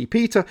to see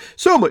Peter,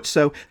 so much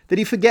so that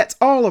he forgets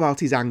all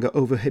about his anger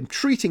over him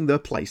treating their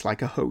place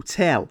like a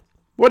hotel.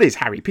 What is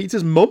Harry,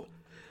 Peter's mum?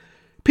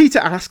 Peter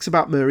asks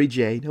about Mary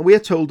Jane, and we are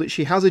told that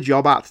she has a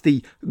job at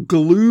the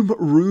Gloom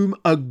Room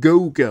A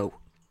Go-Go.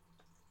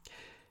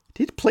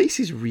 Did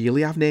places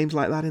really have names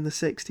like that in the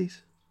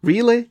 60s?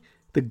 Really?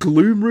 The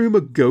Gloom Room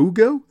A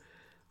Go-Go?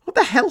 What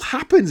the hell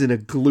happens in a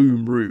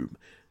gloom room?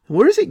 And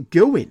where is it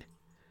going?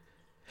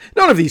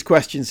 None of these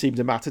questions seem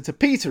to matter to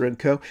Peter and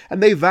co,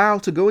 and they vow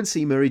to go and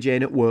see Mary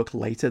Jane at work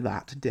later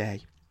that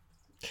day.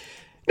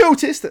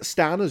 Notice that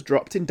Stan has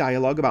dropped in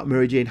dialogue about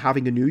Mary Jane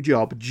having a new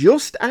job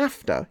just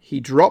after he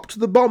dropped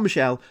the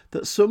bombshell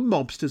that some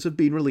mobsters have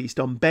been released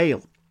on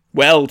bail.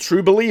 Well,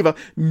 true believer,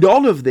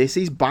 none of this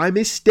is by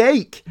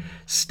mistake.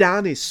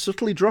 Stan is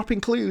subtly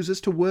dropping clues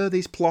as to where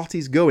this plot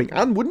is going,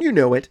 and wouldn't you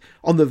know it,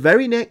 on the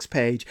very next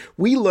page,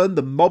 we learn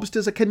the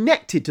mobsters are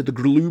connected to the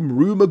Gloom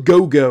Room A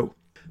Go-Go.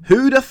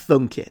 Who'd have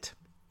thunk it?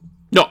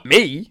 Not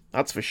me,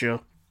 that's for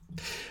sure.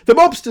 The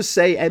mobsters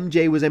say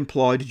MJ was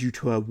employed due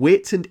to her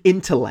wit and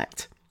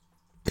intellect.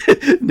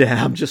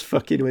 Nah, I'm just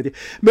fucking with you.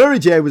 Mary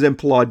Jane was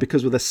employed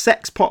because with a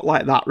sex pot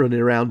like that running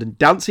around and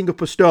dancing up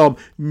a storm,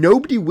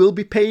 nobody will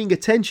be paying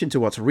attention to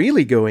what's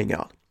really going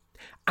on.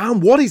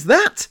 And what is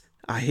that?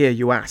 I hear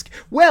you ask.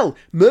 Well,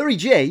 Mary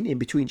Jane, in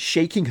between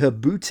shaking her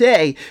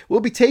bootay,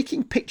 will be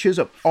taking pictures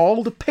of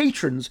all the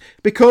patrons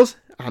because,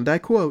 and I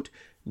quote,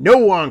 "No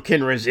one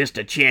can resist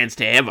a chance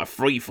to have a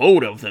free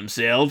photo of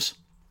themselves."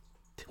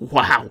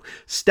 Wow,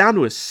 Stan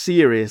was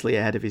seriously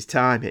ahead of his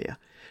time here.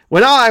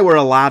 When I were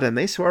a lad and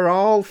this were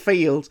all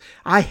fields,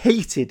 I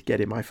hated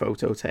getting my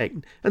photo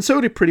taken, and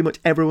so did pretty much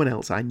everyone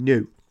else I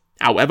knew.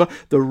 However,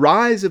 the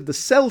rise of the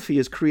selfie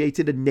has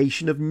created a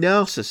nation of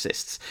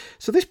narcissists,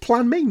 so this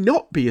plan may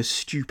not be as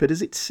stupid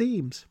as it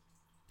seems.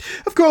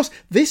 Of course,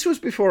 this was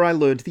before I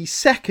learned the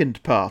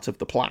second part of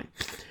the plan.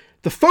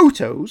 The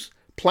photos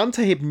plant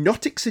a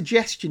hypnotic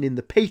suggestion in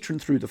the patron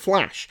through the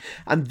flash,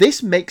 and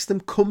this makes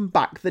them come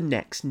back the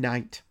next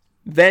night.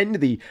 Then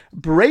the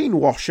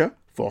brainwasher,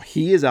 for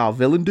he is our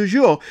villain du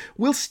jour,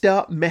 will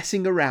start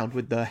messing around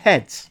with their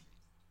heads.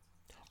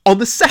 On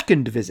the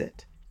second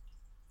visit.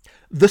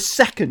 The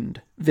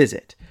second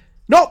visit.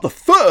 Not the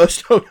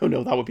first. Oh,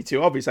 no, that would be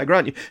too obvious, I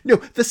grant you. No,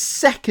 the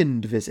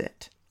second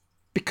visit.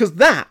 Because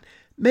that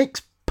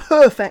makes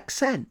perfect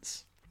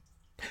sense.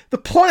 The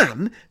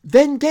plan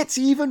then gets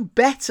even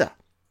better.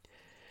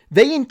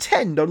 They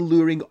intend on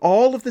luring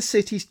all of the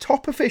city's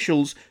top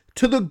officials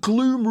to the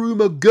Gloom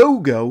Room A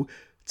Go-Go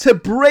to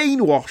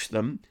brainwash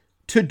them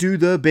to do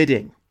their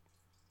bidding.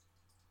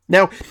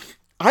 Now,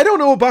 I don't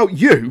know about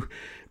you,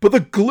 but the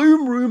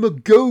Gloom Room A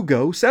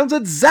Go-Go sounds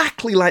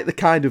exactly like the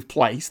kind of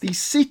place the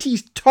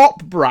city's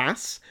top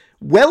brass,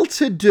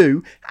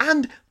 well-to-do,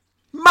 and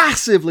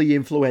massively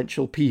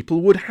influential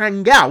people would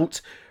hang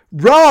out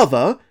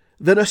rather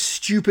than a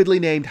stupidly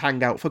named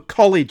hangout for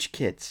college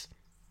kids.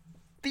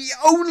 The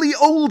only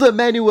older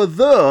men who are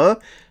there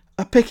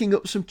are picking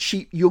up some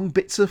cheap young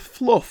bits of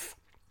fluff.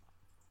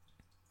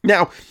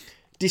 Now,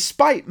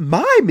 despite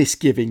my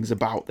misgivings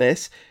about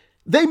this,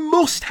 they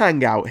must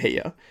hang out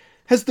here,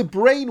 as the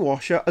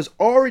brainwasher has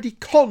already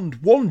conned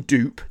one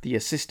dupe, the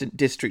assistant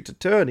district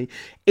attorney,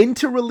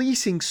 into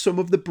releasing some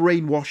of the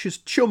brainwasher's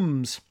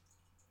chums.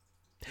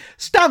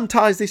 Stan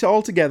ties this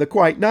all together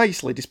quite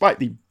nicely, despite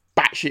the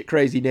batshit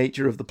crazy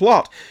nature of the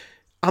plot,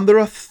 and there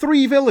are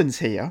 3 villains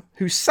here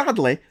who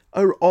sadly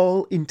are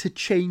all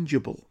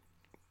interchangeable.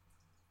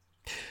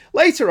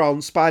 Later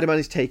on, Spider-Man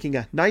is taking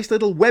a nice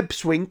little web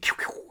swing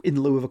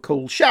in lieu of a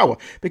cold shower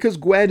because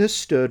Gwen has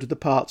stirred the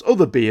parts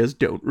other beers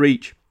don't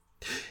reach.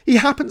 He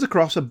happens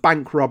across a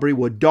bank robbery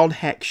where Don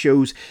Heck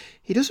shows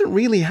he doesn't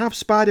really have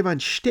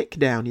Spider-Man's shtick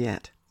down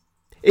yet.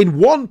 In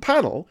one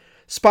panel,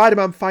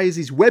 Spider-Man fires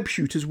his web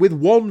shooters with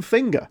one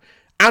finger,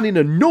 and in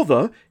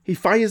another, he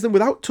fires them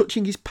without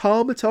touching his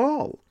palm at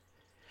all.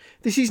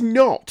 This is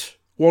not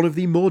one of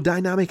the more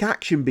dynamic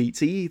action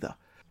beats either.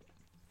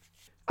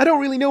 I don't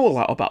really know a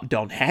lot about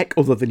Don Heck,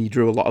 other than he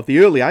drew a lot of the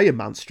early Iron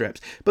Man strips,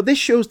 but this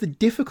shows the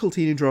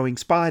difficulty in drawing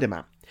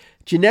Spider-Man.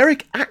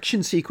 Generic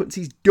action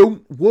sequences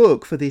don't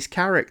work for this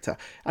character,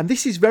 and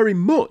this is very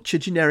much a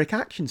generic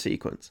action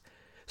sequence.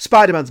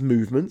 Spider-Man's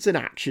movements and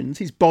actions,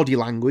 his body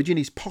language and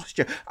his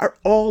posture are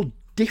all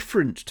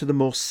different to the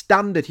more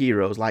standard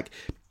heroes like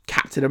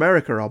Captain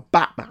America or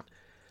Batman.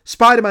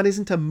 Spider-Man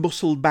isn't a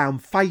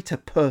muscle-bound fighter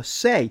per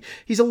se,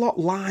 he's a lot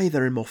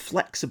lither and more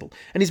flexible,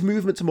 and his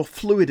movements are more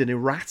fluid and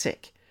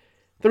erratic.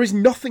 There is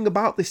nothing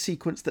about this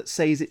sequence that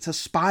says it's a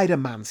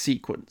Spider-Man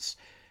sequence.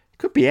 It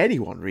could be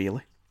anyone,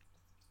 really.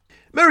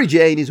 Mary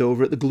Jane is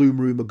over at the Gloom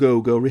Room a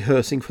Go-Go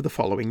rehearsing for the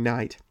following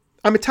night.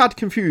 I'm a tad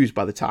confused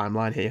by the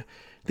timeline here.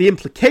 The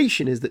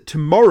implication is that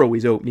tomorrow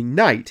is opening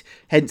night,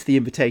 hence the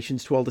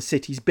invitations to all the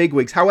city's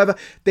bigwigs. However,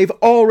 they've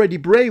already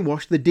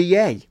brainwashed the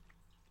DA.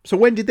 So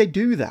when did they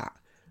do that?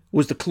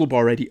 Was the club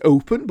already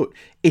open, but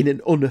in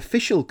an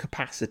unofficial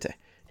capacity?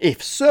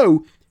 If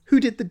so, who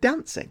did the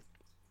dancing?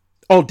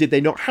 Or did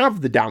they not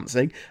have the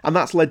dancing, and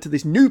that's led to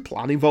this new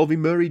plan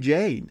involving Mary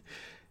Jane?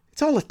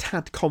 It's all a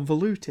tad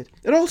convoluted.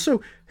 And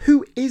also,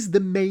 who is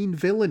the main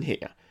villain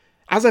here?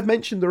 As I've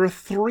mentioned, there are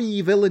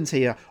 3 villains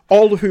here,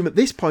 all of whom at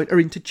this point are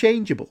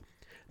interchangeable.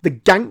 The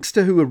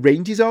gangster who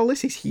arranges all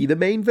this, is he the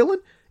main villain?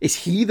 Is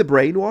he the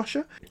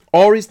brainwasher?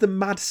 Or is the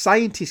mad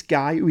scientist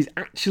guy who is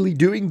actually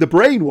doing the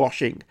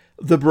brainwashing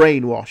the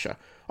brainwasher?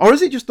 Or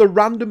is it just the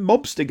random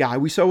mobster guy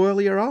we saw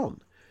earlier on?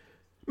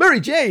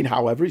 Mary Jane,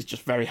 however, is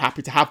just very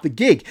happy to have the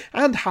gig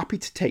and happy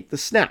to take the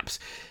snaps.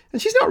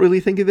 And she's not really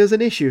thinking there's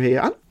an issue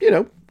here.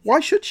 And, why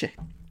should she?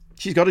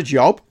 She's got a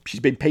job. She's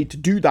been paid to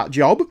do that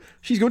job.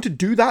 She's going to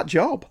do that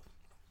job.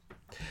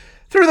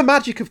 Through the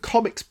magic of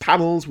comics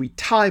panels, we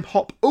time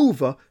hop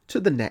over to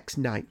the next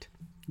night.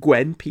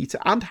 Gwen, Peter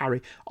and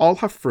Harry all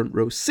have front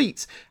row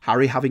seats,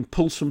 Harry having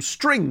pulled some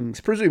strings,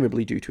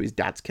 presumably due to his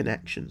dad's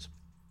connections.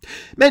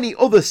 Many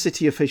other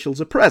city officials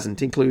are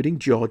present, including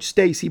George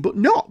Stacy, but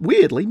not,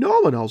 weirdly,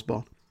 Norman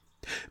Osborn.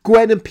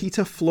 Gwen and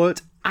Peter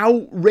flirt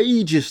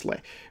outrageously,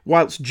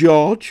 whilst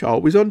George,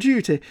 always on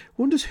duty,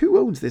 wonders who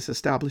owns this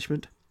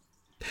establishment.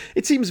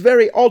 It seems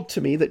very odd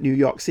to me that New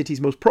York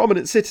City's most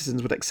prominent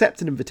citizens would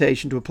accept an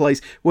invitation to a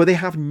place where they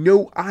have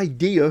no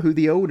idea who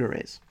the owner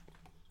is.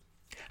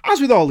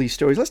 As with all these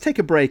stories, let's take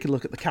a break and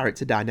look at the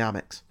character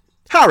dynamics.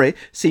 Harry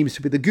seems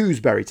to be the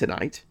gooseberry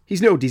tonight.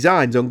 He's no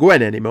designs on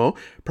Gwen anymore,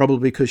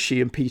 probably because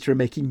she and Peter are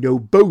making no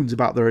bones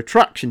about their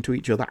attraction to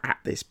each other at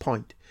this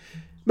point.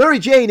 Mary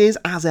Jane is,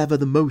 as ever,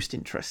 the most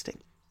interesting,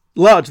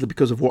 largely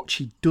because of what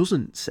she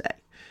doesn't say.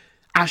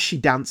 As she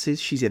dances,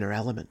 she's in her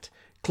element.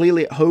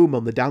 Clearly at home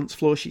on the dance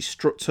floor, she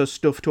struts her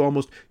stuff to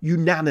almost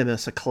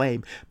unanimous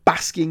acclaim,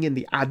 basking in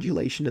the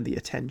adulation and the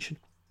attention.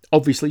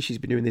 Obviously, she's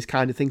been doing this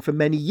kind of thing for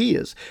many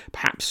years,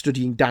 perhaps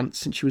studying dance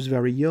since she was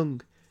very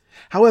young.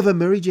 However,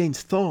 Mary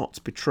Jane's thoughts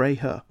betray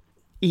her.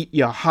 Eat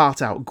your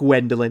heart out,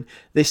 Gwendolyn.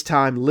 This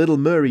time, little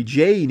Mary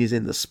Jane is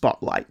in the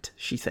spotlight,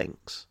 she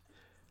thinks.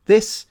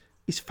 This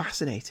is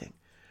fascinating.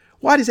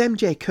 Why does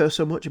MJ care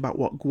so much about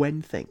what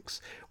Gwen thinks?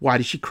 Why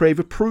does she crave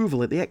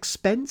approval at the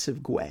expense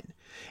of Gwen?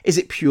 Is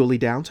it purely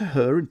down to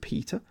her and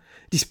Peter?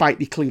 Despite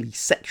the clearly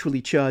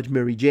sexually charged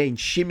Mary Jane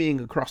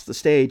shimmying across the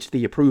stage to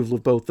the approval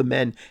of both the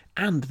men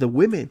and the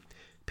women,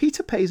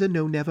 Peter pays her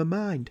no never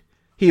mind.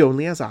 He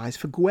only has eyes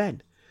for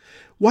Gwen.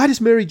 Why does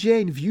Mary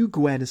Jane view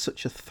Gwen as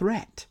such a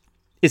threat?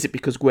 Is it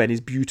because Gwen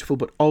is beautiful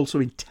but also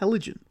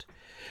intelligent?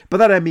 By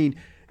that I mean,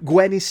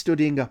 Gwen is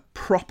studying a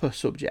proper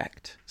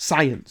subject,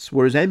 science,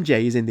 whereas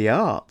MJ is in the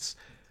arts.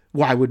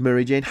 Why would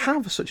Mary Jane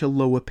have such a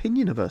low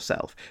opinion of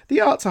herself?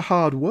 The arts are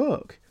hard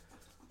work.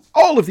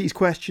 All of these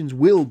questions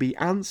will be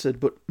answered,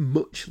 but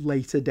much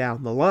later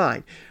down the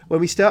line, when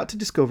we start to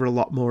discover a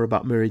lot more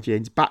about Mary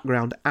Jane's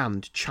background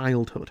and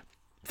childhood.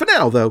 For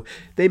now, though,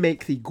 they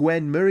make the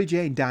Gwen-Mary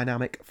Jane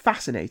dynamic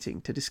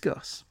fascinating to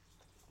discuss.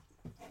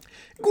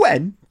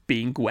 Gwen,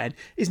 being Gwen,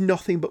 is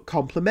nothing but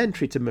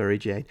complimentary to Mary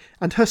Jane,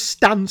 and her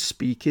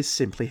stand-speak is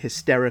simply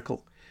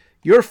hysterical.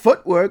 Your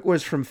footwork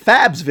was from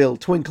Fabsville,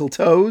 Twinkle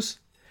Toes.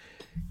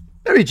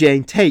 Mary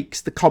Jane takes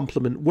the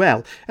compliment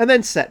well, and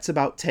then sets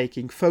about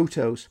taking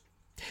photos.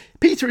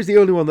 Peter is the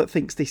only one that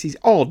thinks this is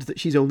odd that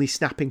she's only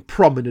snapping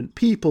prominent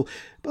people,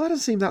 but that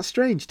doesn't seem that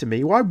strange to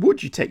me. Why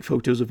would you take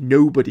photos of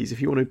nobodies if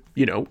you want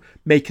to,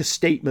 make a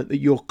statement that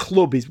your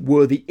club is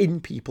where the in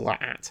people are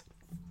at?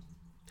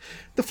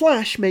 The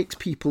Flash makes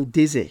people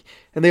dizzy,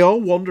 and they all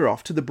wander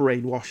off to the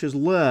Brainwasher's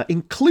lair,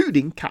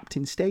 including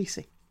Captain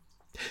Stacy.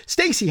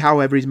 Stacy,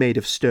 however, is made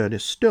of sterner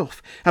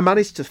stuff and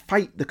managed to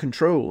fight the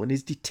control and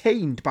is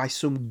detained by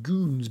some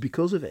goons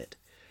because of it.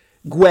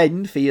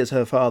 Gwen fears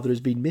her father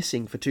has been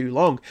missing for too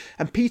long,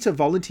 and Peter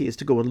volunteers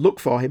to go and look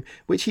for him,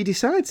 which he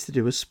decides to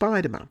do as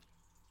Spider-Man.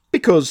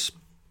 Because,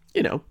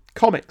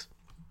 comics.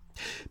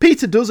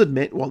 Peter does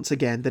admit once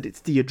again that it's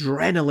the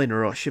adrenaline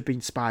rush of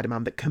being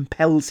Spider-Man that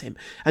compels him,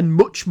 and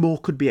much more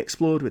could be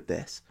explored with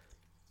this.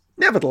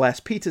 Nevertheless,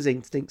 Peter's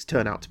instincts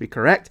turn out to be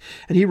correct,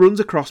 and he runs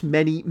across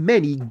many,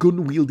 many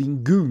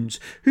gun-wielding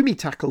goons, whom he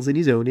tackles in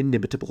his own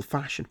inimitable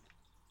fashion.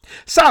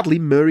 Sadly,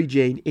 Mary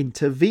Jane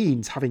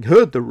intervenes, having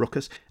heard the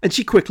ruckus, and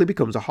she quickly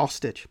becomes a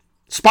hostage.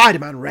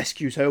 Spider-Man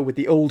rescues her with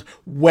the old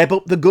web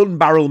up the gun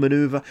barrel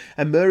manoeuvre,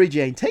 and Mary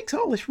Jane takes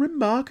all this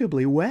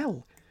remarkably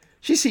well.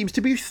 She seems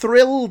to be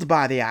thrilled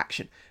by the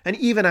action, and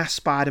even asks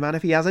Spider-Man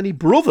if he has any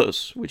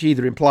brothers, which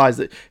either implies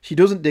that she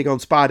doesn't dig on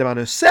Spider-Man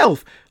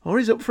herself, or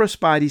is up for a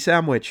Spidey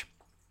sandwich.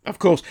 Of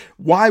course,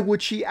 why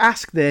would she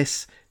ask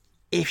this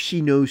if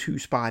she knows who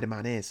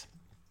Spider-Man is?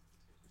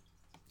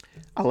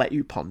 I'll let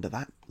you ponder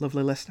that,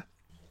 lovely listener.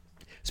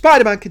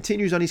 Spider-Man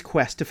continues on his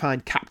quest to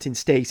find Captain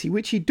Stacy,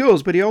 which he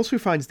does, but he also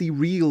finds the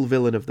real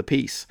villain of the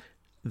piece,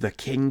 the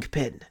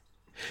Kingpin.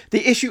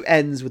 The issue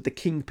ends with the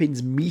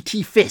Kingpin's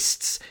meaty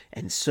fists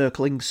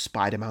encircling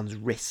Spider-Man's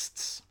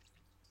wrists.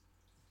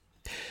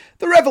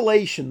 The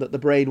revelation that the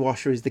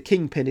Brainwasher is the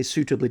Kingpin is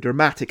suitably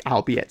dramatic,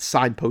 albeit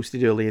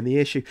signposted early in the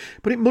issue,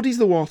 but it muddies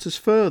the waters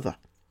further.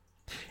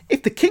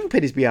 If the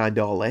Kingpin is behind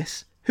all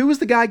this, who was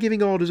the guy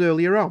giving orders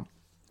earlier on?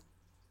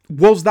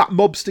 Was that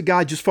mobster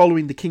guy just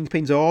following the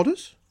Kingpin's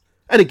orders?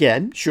 And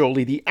again,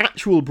 surely the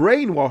actual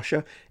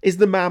Brainwasher is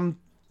the man,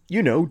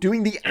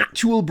 doing the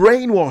actual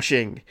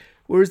brainwashing,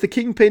 whereas the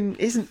Kingpin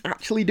isn't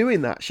actually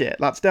doing that shit.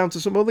 That's down to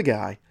some other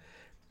guy.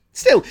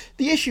 Still,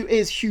 the issue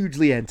is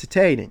hugely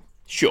entertaining.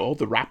 Sure,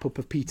 the wrap-up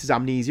of Peter's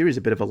amnesia is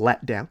a bit of a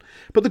letdown,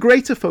 but the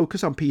greater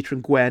focus on Peter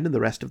and Gwen and the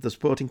rest of the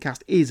supporting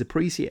cast is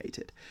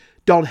appreciated.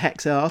 Don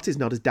Heck's art is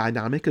not as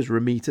dynamic as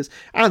Romita's,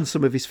 and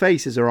some of his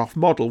faces are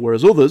off-model,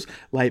 whereas others,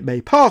 like May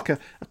Parker,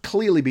 are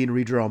clearly being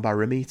redrawn by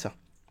Romita.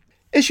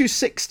 Issue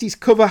 60's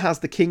cover has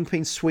the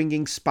Kingpin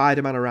swinging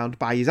Spider-Man around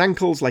by his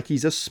ankles like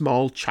he's a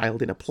small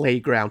child in a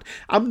playground.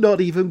 I'm not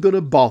even going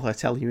to bother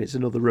telling you it's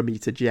another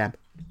Romita gem.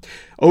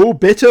 Oh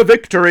Bitter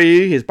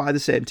Victory is by the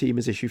same team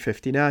as issue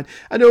 59,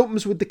 and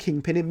opens with the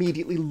Kingpin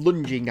immediately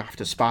lunging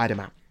after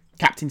Spider-Man.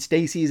 Captain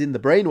Stacy is in the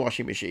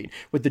brainwashing machine,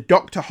 with the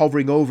Doctor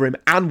hovering over him,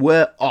 and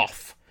we're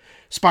off.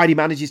 Spidey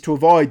manages to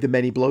avoid the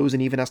many blows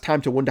and even has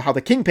time to wonder how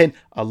the Kingpin,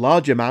 a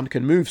larger man,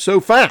 can move so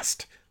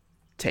fast.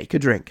 Take a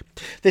drink.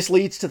 This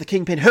leads to the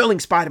Kingpin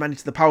hurling Spider-Man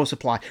into the power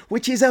supply,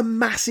 which is a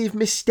massive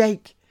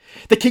mistake.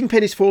 The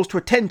Kingpin is forced to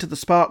attend to the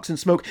sparks and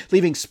smoke,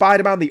 leaving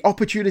Spider-Man the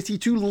opportunity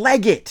to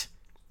leg it.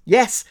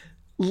 Yes,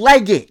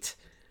 leg it.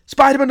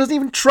 Spider-Man doesn't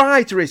even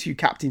try to rescue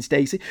Captain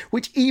Stacy,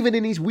 which even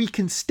in his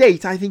weakened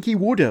state I think he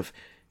would have.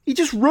 He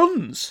just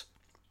runs.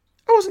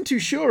 I wasn't too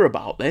sure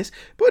about this,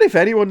 but if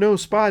anyone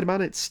knows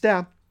Spider-Man, it's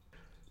Stan.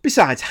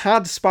 Besides,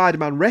 had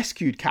Spider-Man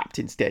rescued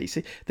Captain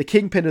Stacy, the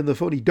Kingpin and the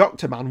funny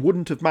Doctor Man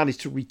wouldn't have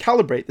managed to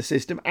recalibrate the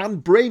system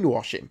and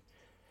brainwash him.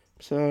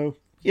 So,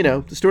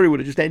 the story would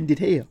have just ended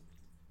here.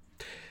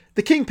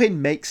 The Kingpin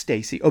makes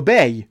Stacy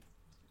obey.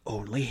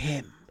 Only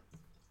him.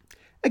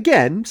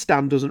 Again,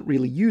 Stan doesn't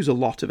really use a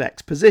lot of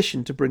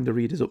exposition to bring the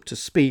readers up to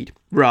speed.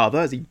 Rather,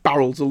 as he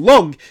barrels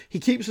along, he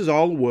keeps us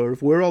all aware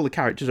of where all the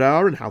characters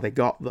are and how they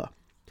got there.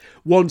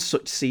 One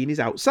such scene is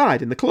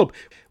outside in the club,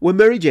 where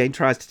Mary Jane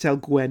tries to tell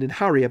Gwen and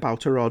Harry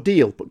about her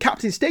ordeal, but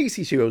Captain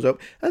Stacy shows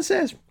up and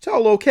says it's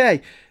all okay,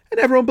 and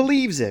everyone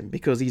believes him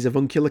because he's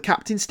avuncular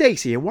Captain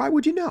Stacy, and why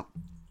would you not?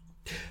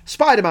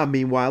 Spider-Man,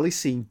 meanwhile, is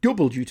seeing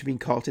double due to being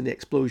caught in the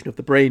explosion of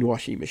the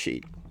brainwashing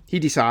machine. He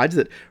decides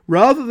that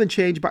rather than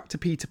change back to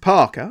Peter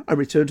Parker and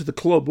return to the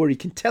club where he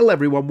can tell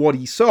everyone what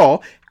he saw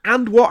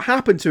and what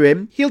happened to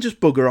him, he'll just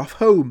bugger off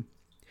home.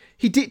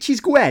 He ditches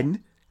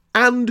Gwen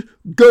and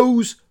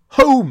goes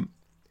home.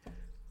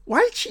 Why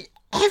did she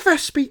ever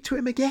speak to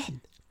him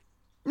again?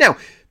 Now,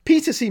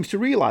 Peter seems to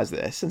realise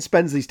this and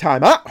spends his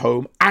time at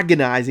home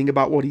agonising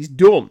about what he's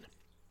done.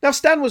 Now,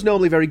 Stan was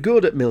normally very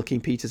good at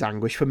milking Peter's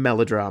anguish for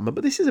melodrama,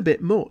 but this is a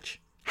bit much.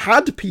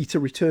 Had Peter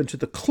returned to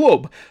the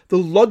club, the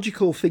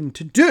logical thing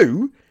to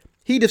do,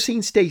 he'd have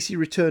seen Stacy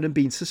return and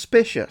been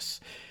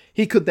suspicious.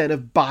 He could then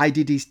have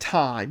bided his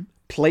time,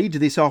 played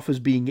this off as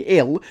being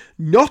ill,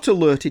 not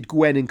alerted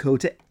Gwen and co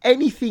to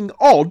anything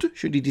odd,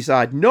 should he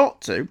decide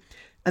not to,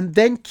 and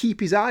then keep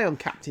his eye on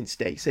Captain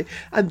Stacy,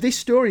 and this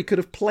story could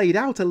have played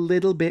out a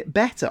little bit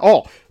better,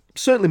 or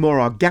certainly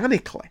more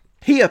organically.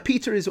 Here,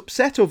 Peter is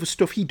upset over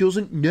stuff he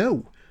doesn't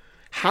know.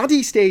 Had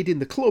he stayed in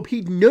the club,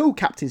 he'd know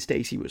Captain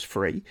Stacy was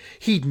free.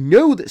 He'd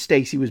know that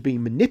Stacy was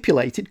being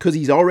manipulated because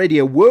he's already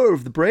aware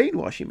of the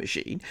brainwashing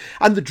machine.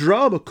 And the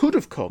drama could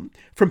have come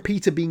from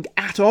Peter being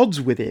at odds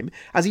with him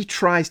as he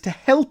tries to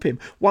help him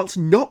whilst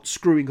not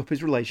screwing up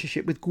his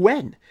relationship with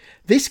Gwen.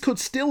 This could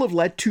still have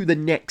led to the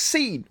next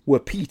scene where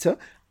Peter,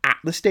 at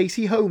the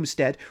Stacy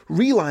homestead,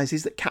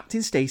 realises that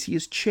Captain Stacy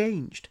has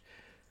changed.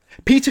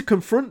 Peter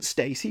confronts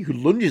Stacy, who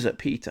lunges at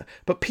Peter,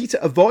 but Peter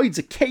avoids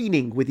a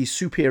caning with his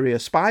superior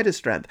spider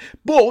strength,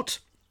 but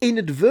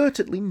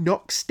inadvertently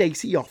knocks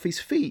Stacy off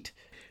his feet.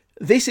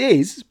 This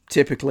is,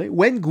 typically,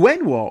 when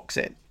Gwen walks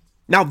in.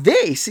 Now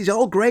this is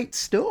all great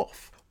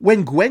stuff.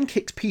 When Gwen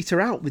kicks Peter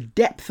out, the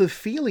depth of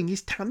feeling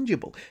is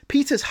tangible.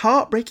 Peter's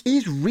heartbreak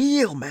is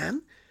real,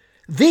 man.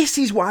 This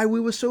is why we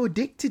were so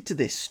addicted to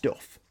this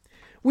stuff.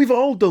 We've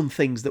all done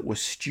things that were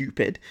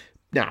stupid.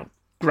 Now,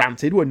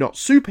 granted, we're not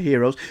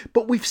superheroes,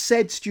 but we've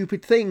said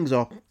stupid things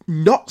or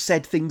not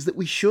said things that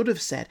we should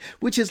have said,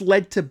 which has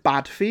led to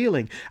bad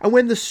feeling. And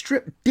when the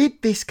strip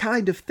did this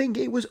kind of thing,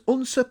 it was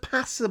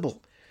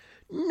unsurpassable.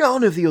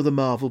 None of the other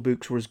Marvel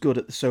books were as good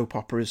at the soap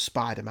opera as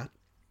Spider-Man.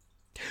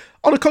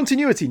 On a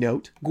continuity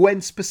note,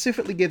 Gwen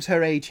specifically gives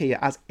her age here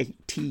as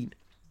 18.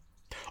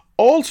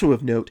 Also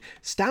of note,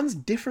 Stan's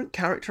different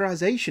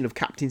characterisation of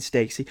Captain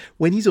Stacy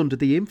when he's under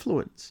the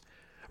influence.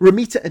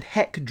 Romita and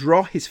Heck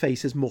draw his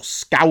face as more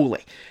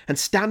scowly, and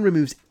Stan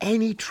removes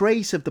any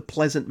trace of the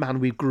pleasant man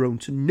we've grown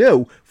to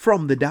know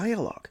from the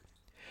dialogue.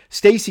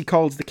 Stacy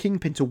calls the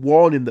Kingpin to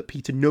warn him that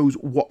Peter knows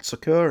what's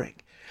occurring.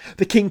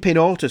 The Kingpin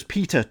orders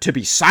Peter to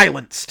be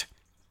silenced.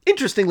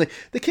 Interestingly,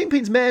 the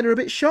Kingpin's men are a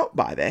bit shocked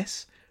by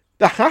this.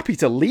 They're happy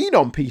to lean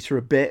on Peter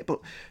a bit, but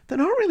they're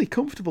not really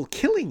comfortable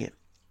killing him.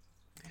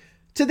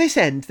 To this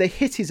end, they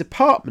hit his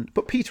apartment,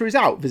 but Peter is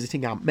out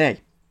visiting Aunt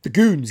May. The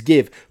goons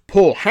give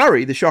poor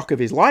Harry the shock of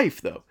his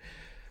life, though.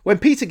 When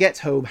Peter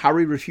gets home,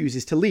 Harry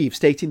refuses to leave,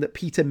 stating that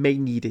Peter may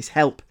need his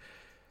help.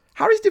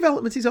 Harry's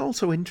development is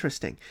also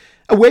interesting.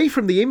 Away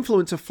from the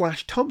influence of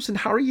Flash Thompson,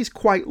 Harry is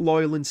quite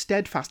loyal and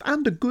steadfast,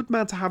 and a good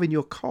man to have in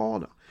your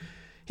corner.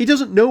 He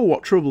doesn't know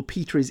what trouble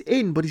Peter is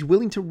in, but he's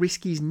willing to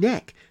risk his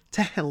neck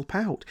to help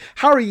out.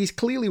 Harry is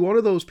clearly one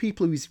of those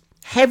people who's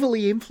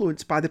heavily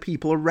influenced by the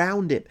people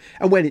around him,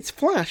 and when it's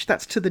Flash,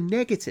 that's to the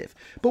negative,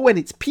 but when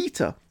it's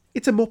Peter,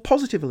 it's a more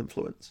positive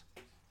influence.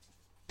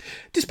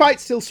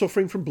 Despite still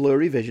suffering from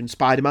blurry vision,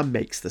 Spider-Man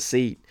makes the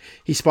scene.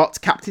 He spots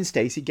Captain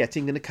Stacy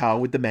getting in a car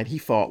with the men he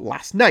fought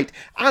last night,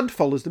 and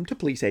follows them to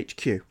Police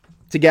HQ.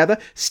 Together,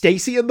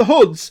 Stacy and the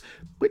Hoods,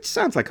 which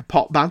sounds like a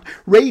pop band,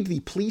 raid the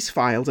police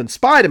files, and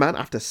Spider-Man,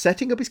 after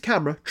setting up his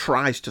camera,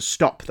 tries to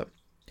stop them.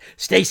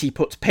 Stacy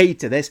puts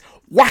paid to this,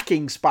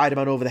 whacking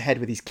Spider-Man over the head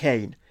with his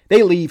cane.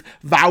 They leave,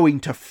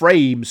 vowing to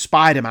frame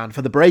Spider-Man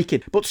for the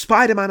break-in, but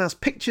Spider-Man has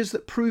pictures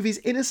that prove his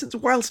innocence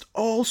whilst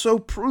also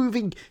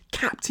proving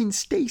Captain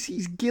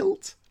Stacy's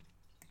guilt.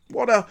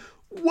 What a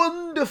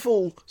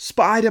wonderful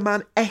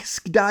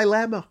Spider-Man-esque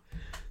dilemma.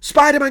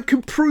 Spider-Man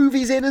can prove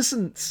his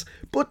innocence,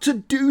 but to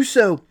do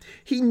so,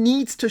 he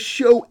needs to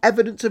show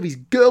evidence of his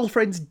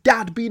girlfriend's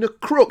dad being a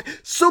crook,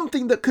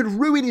 something that could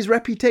ruin his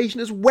reputation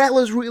as well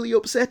as really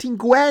upsetting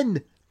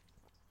Gwen.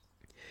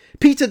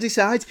 Peter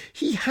decides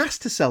he has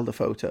to sell the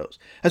photos,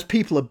 as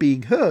people are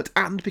being hurt,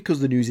 and because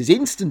the news is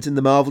instant in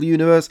the Marvel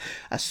Universe,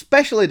 a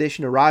special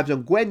edition arrives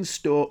on Gwen's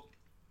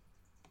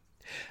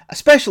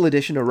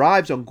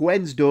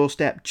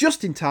doorstep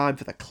just in time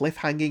for the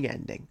cliffhanging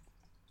ending.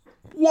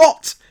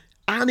 What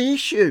an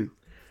issue!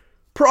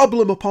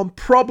 Problem upon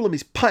problem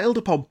is piled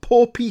upon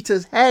poor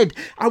Peter's head,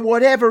 and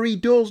whatever he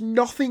does,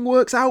 nothing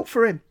works out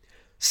for him.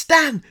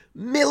 Stan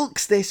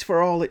milks this for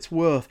all it's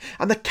worth,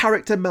 and the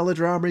character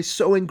melodrama is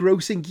so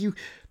engrossing you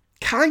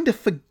kind of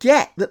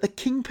forget that the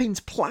Kingpin's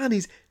plan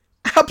is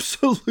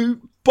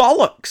absolute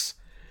bollocks.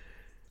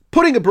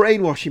 Putting a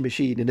brainwashing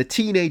machine in a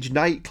teenage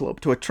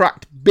nightclub to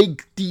attract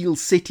big deal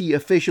city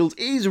officials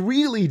is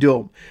really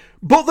dumb,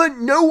 but that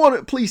no one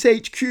at Police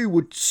HQ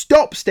would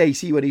stop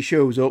Stacy when he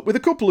shows up with a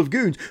couple of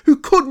goons who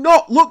could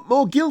not look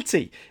more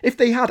guilty if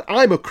they had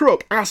 "I'm a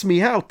crook, ask me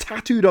how"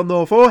 tattooed on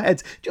their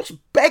foreheads just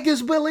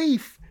beggars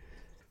belief.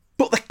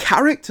 But the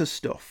character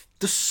stuff,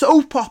 the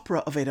soap opera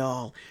of it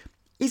all,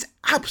 is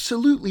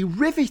absolutely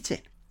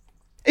riveting.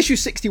 Issue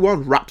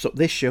 61 wraps up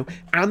this show,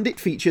 and it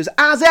features,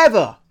 as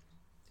ever,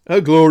 a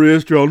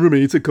glorious John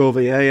Romita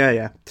cover,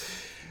 yeah.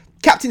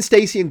 Captain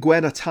Stacy and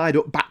Gwen are tied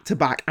up back to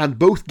back and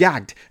both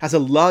gagged as a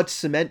large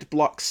cement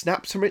block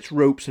snaps from its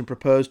ropes and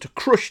prepares to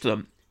crush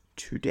them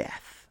to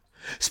death.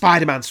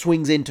 Spider-Man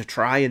swings in to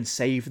try and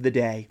save the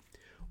day.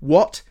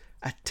 What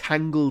a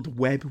tangled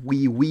web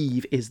we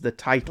weave is the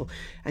title,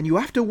 and you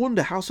have to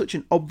wonder how such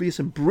an obvious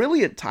and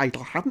brilliant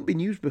title hadn't been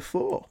used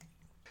before.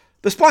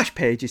 The splash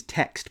page is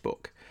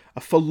textbook. A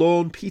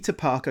forlorn Peter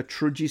Parker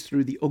trudges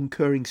through the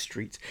uncurring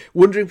streets,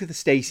 wondering if the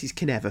Stacys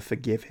can ever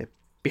forgive him.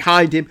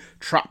 Behind him,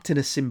 trapped in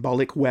a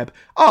symbolic web,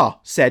 are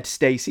said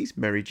Stacys,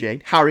 Mary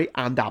Jane, Harry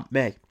and Aunt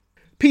May.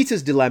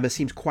 Peter's dilemma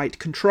seems quite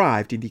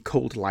contrived in the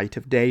cold light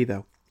of day,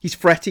 though. He's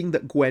fretting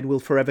that Gwen will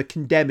forever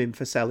condemn him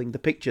for selling the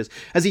pictures,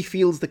 as he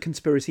feels the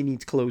conspiracy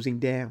needs closing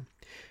down.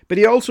 But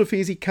he also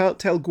fears he can't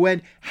tell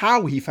Gwen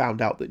how he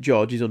found out that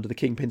George is under the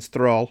Kingpin's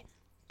thrall.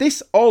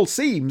 This all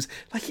seems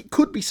like it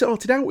could be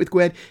sorted out with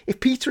Gwen if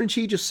Peter and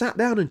she just sat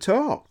down and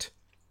talked.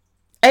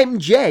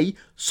 MJ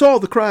saw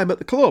the crime at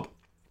the club.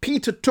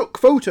 Peter took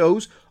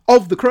photos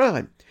of the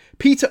crime.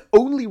 Peter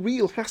only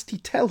has to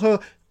tell her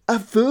a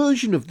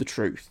version of the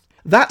truth.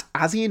 That,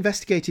 as he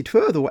investigated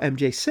further what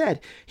MJ said,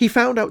 he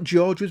found out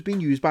George was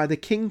being used by the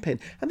Kingpin,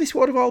 and this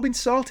would have all been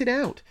sorted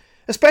out,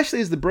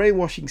 especially as the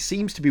brainwashing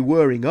seems to be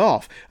wearing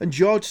off, and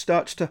George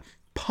starts to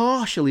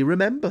partially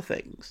remember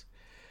things.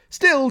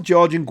 Still,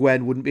 George and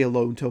Gwen wouldn't be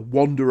alone to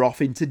wander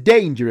off into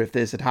danger if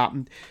this had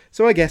happened,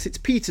 so I guess it's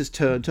Peter's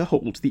turn to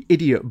hold the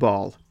idiot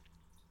ball.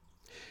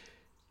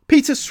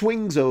 Peter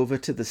swings over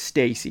to the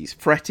Stacys,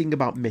 fretting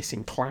about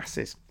missing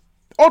classes.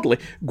 Oddly,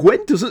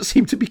 Gwen doesn't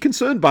seem to be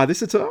concerned by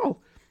this at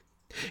all.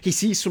 He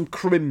sees some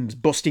crims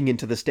busting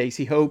into the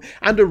Stacy home,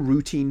 and a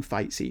routine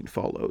fight scene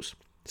follows.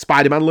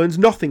 Spider-Man learns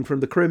nothing from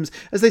the crims,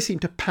 as they seem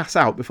to pass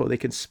out before they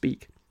can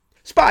speak.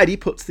 Spidey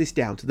puts this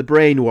down to the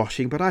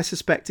brainwashing, but I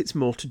suspect it's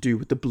more to do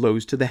with the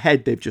blows to the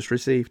head they've just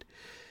received.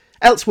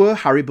 Elsewhere,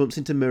 Harry bumps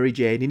into Mary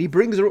Jane and he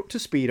brings her up to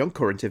speed on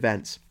current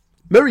events.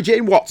 Mary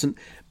Jane Watson,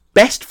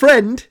 best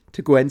friend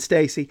to Gwen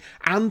Stacy,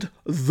 and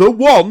the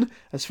one,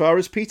 as far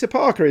as Peter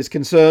Parker is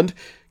concerned,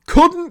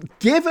 couldn't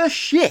give a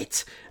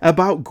shit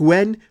about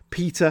Gwen,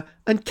 Peter,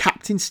 and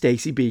Captain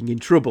Stacy being in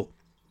trouble.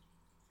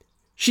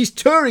 She's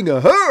tearing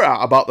her hair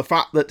out about the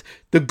fact that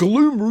the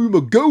Gloom Room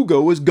of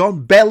Go-Go has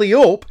gone belly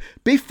up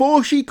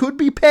before she could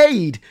be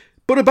paid.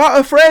 But about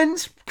her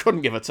friends,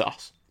 couldn't give a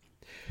toss.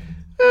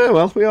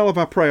 Well, we all have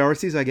our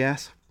priorities, I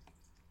guess.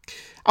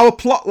 Our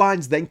plot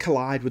lines then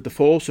collide with the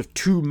force of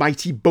two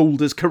mighty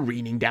boulders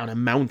careening down a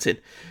mountain.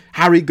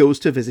 Harry goes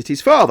to visit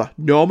his father,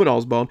 Norman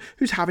Osborn,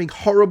 who's having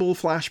horrible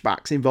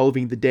flashbacks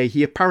involving the day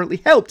he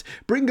apparently helped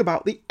bring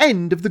about the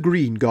end of the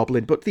Green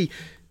Goblin, but the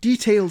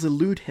details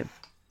elude him.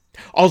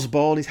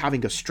 Osborn is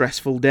having a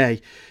stressful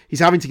day. He's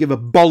having to give a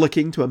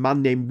bollocking to a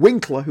man named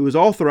Winkler who has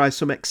authorised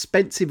some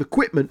expensive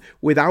equipment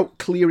without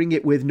clearing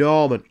it with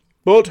Norman.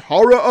 But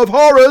horror of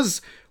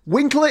horrors!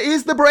 Winkler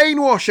is the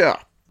brainwasher!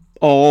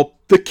 Or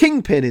the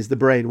Kingpin is the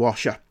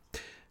brainwasher.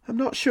 I'm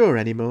not sure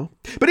anymore.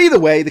 But either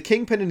way, the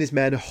Kingpin and his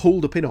men are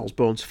holed up in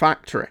Osborn's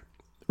factory.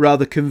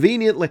 Rather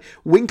conveniently,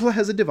 Winkler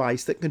has a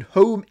device that can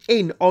home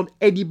in on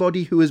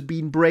anybody who has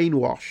been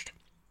brainwashed.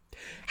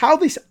 How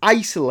this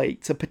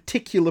isolates a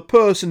particular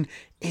person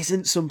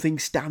isn't something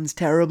Stan's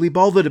terribly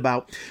bothered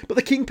about, but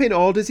the Kingpin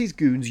orders his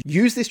goons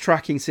use this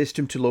tracking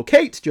system to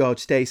locate George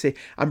Stacy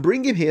and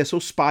bring him here so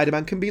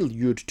Spider-Man can be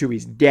lured to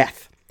his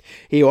death.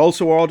 He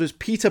also orders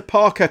Peter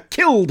Parker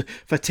killed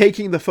for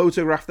taking the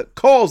photograph that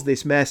caused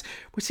this mess,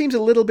 which seems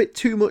a little bit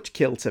too much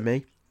kill to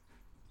me.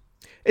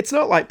 It's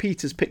not like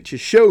Peter's pictures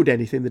showed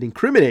anything that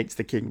incriminates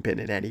the Kingpin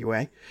in any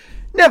way.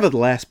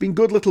 Nevertheless, being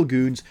good little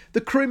goons,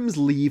 the Crims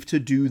leave to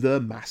do their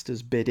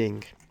master's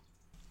bidding.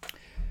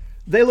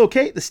 They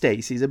locate the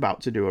Stacys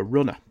about to do a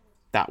runner.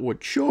 That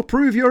would sure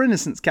prove your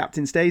innocence,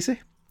 Captain Stacy.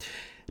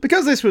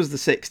 Because this was the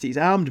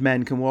 60s, armed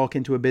men can walk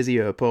into a busy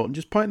airport and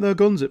just point their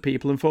guns at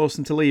people and force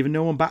them to leave and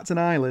no one bats an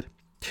eyelid.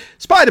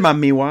 Spider-Man,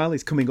 meanwhile,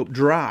 is coming up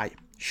dry.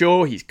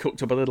 Sure, he's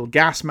cooked up a little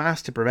gas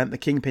mask to prevent the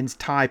Kingpin's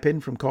typing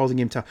from causing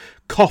him to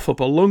cough up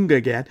a lung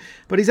again,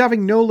 but he's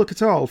having no luck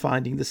at all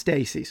finding the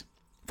Stacys.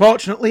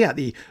 Fortunately, at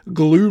the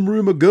Gloom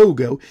Room of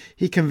Go-Go,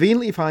 he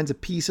conveniently finds a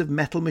piece of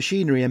metal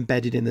machinery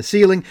embedded in the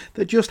ceiling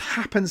that just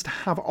happens to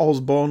have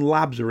Osborn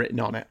Labs written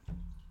on it.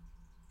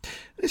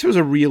 This was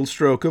a real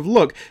stroke of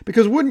luck,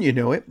 because wouldn't you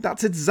know it,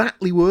 that's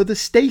exactly where the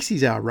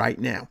Stacys are right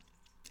now.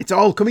 It's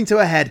all coming to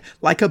a head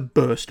like a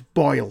burst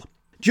boil.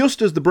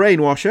 Just as the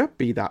brainwasher,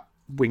 be that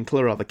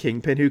Winkler or the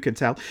Kingpin, who can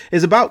tell,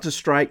 is about to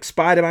strike,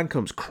 Spider-Man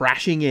comes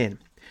crashing in.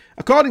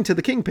 According to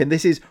the Kingpin,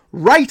 this is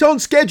right on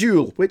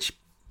schedule, which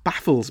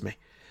baffles me.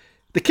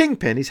 The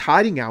Kingpin is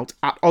hiding out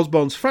at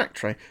Osborn's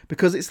factory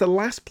because it's the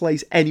last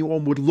place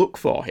anyone would look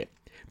for him.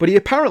 But he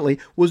apparently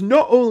was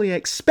not only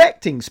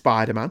expecting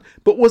Spider-Man,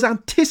 but was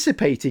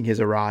anticipating his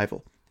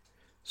arrival.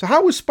 So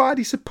how was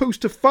Spidey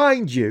supposed to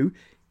find you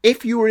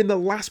if you were in the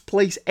last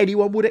place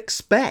anyone would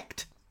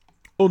expect?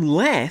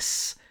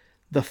 Unless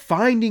the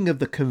finding of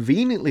the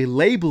conveniently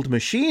labelled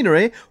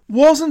machinery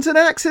wasn't an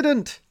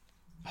accident.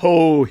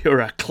 Oh, you're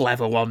a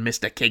clever one,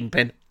 Mr.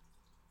 Kingpin.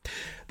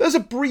 There's a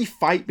brief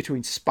fight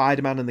between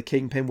Spider-Man and the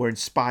Kingpin wherein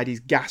Spidey's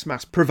gas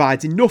mask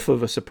provides enough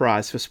of a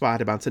surprise for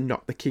Spider-Man to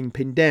knock the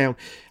Kingpin down.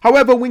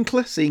 However,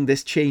 Winkler, seeing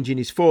this change in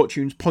his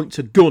fortunes, points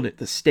a gun at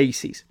the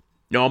Stacys.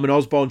 Norman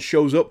Osborn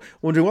shows up,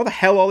 wondering what the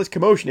hell all this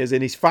commotion is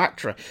in his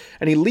factory,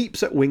 and he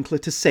leaps at Winkler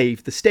to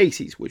save the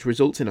Stacys, which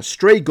results in a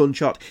stray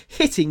gunshot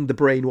hitting the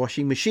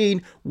brainwashing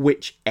machine,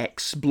 which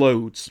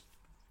explodes.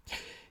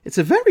 It's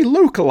a very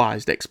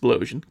localised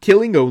explosion,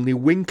 killing only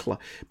Winkler,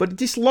 but it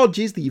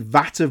dislodges the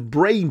vat of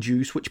brain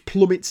juice which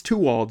plummets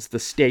towards the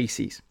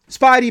Stacys.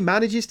 Spidey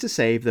manages to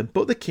save them,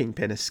 but the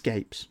Kingpin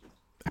escapes.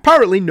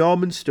 Apparently,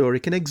 Norman's story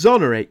can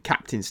exonerate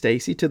Captain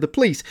Stacy to the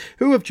police,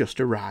 who have just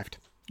arrived.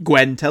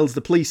 Gwen tells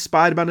the police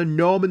Spider-Man and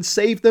Norman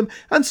saved them,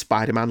 and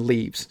Spider-Man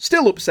leaves,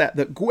 still upset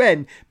that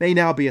Gwen may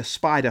now be a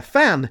Spider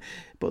fan,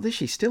 but that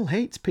she still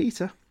hates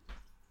Peter.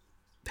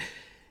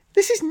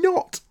 This is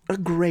not a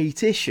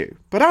great issue,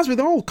 but as with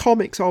all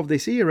comics of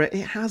this era,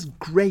 it has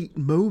great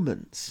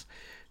moments.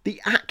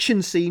 The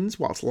action scenes,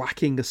 whilst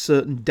lacking a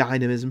certain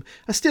dynamism,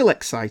 are still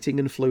exciting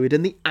and fluid,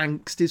 and the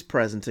angst is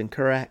present and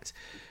correct.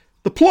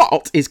 The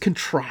plot is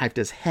contrived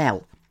as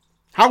hell.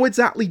 How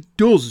exactly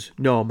does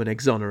Norman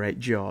exonerate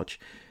George?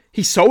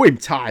 He saw him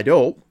tied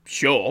up,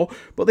 sure,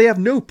 but they have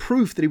no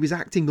proof that he was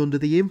acting under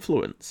the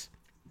influence.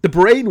 The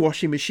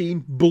brainwashing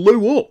machine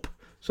blew up,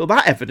 so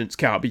that evidence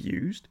can't be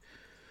used.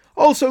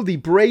 Also, the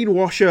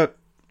brainwasher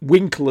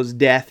Winkler's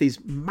death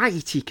is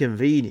mighty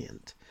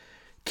convenient.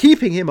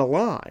 Keeping him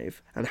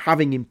alive and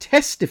having him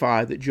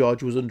testify that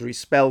George was under his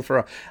spell for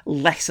a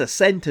lesser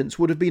sentence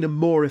would have been a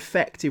more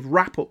effective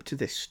wrap-up to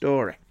this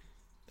story.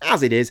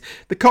 As it is,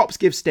 the cops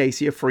give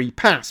Stacy a free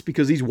pass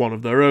because he's one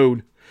of their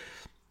own.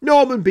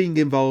 Norman being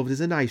involved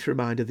is a nice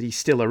reminder that he's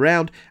still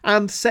around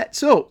and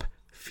sets up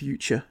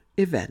future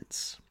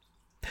events.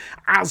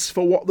 As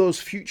for what those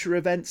future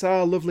events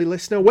are, lovely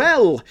listener,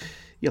 well,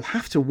 you'll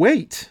have to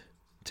wait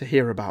to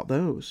hear about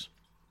those.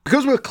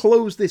 Because we'll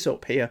close this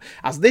up here,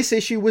 as this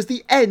issue was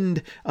the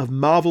end of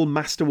Marvel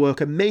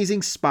Masterwork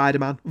Amazing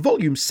Spider-Man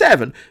Volume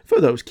 7,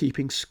 for those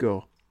keeping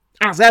score.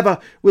 As ever,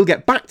 we'll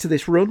get back to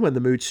this run when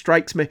the mood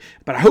strikes me,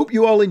 but I hope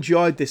you all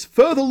enjoyed this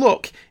further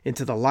look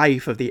into the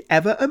life of the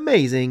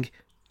ever-amazing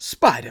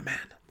Spider-Man.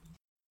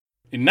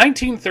 In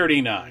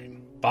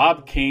 1939,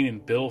 Bob Kane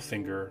and Bill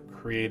Finger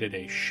created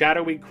a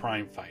shadowy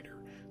crime fighter,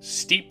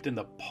 steeped in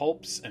the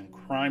pulps and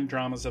crime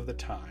dramas of the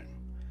time.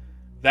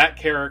 That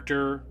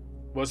character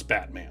was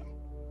Batman.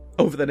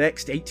 Over the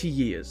next 80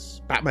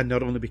 years, Batman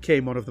not only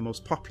became one of the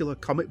most popular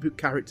comic book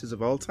characters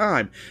of all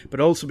time, but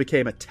also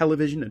became a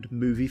television and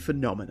movie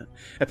phenomenon,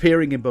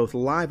 appearing in both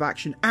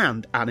live-action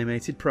and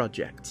animated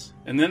projects.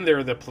 And then there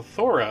are the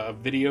plethora of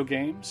video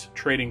games,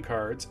 trading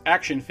cards,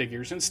 action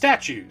figures, and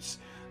statues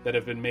that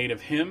have been made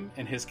of him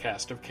and his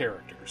cast of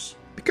characters.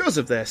 Because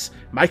of this,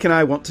 Mike and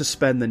I want to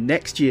spend the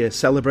next year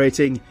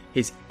celebrating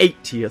his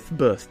 80th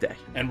birthday.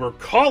 And we're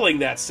calling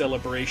that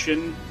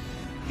celebration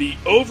the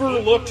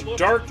Overlooked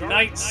Dark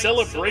Knight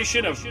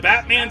Celebration of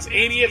Batman's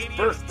 80th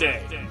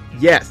birthday.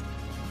 Yes.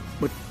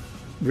 But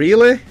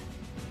really?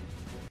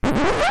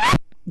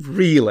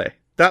 Really?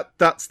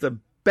 That's the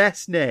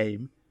best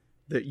name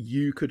that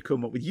you could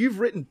come up with. You've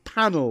written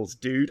panels,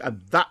 dude,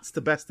 and that's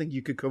the best thing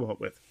you could come up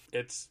with.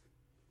 It's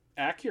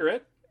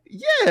accurate.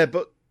 Yeah,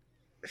 but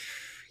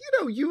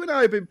you and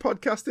I have been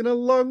podcasting a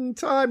long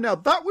time now.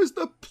 That was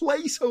the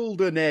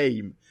placeholder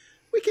name.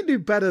 We can do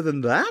better than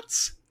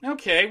that.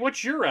 Okay,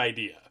 what's your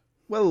idea?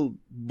 Well,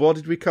 what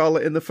did we call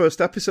it in the first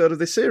episode of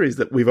this series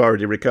that we've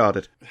already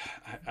recorded?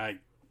 I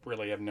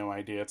really have no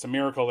idea. It's a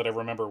miracle that I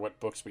remember what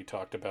books we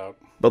talked about.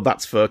 But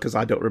that's fair, because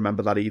I don't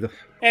remember that either.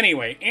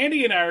 Anyway,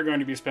 Andy and I are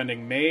going to be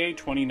spending May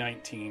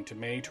 2019 to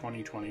May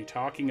 2020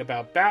 talking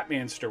about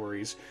Batman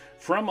stories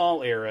from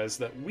all eras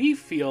that we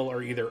feel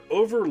are either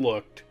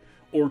overlooked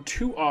or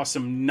too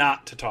awesome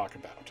not to talk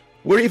about.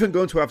 We're even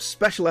going to have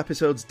special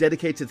episodes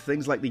dedicated to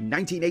things like the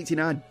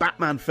 1989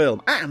 Batman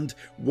film and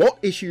what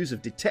issues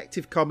of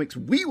Detective Comics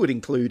we would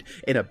include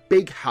in a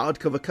big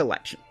hardcover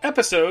collection.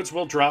 Episodes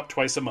will drop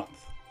twice a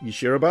month. You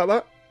sure about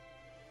that?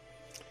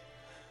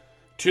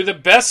 To the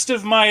best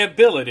of my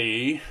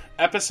ability,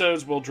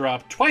 episodes will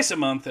drop twice a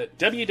month at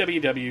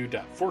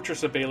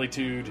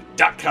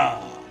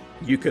www.fortressofbaileytude.com.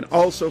 You can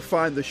also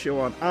find the show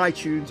on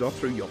iTunes or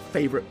through your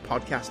favorite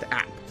podcast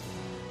app.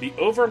 The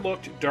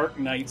Overlooked Dark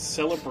Knight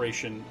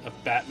Celebration of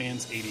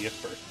Batman's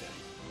 80th birthday.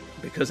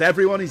 Because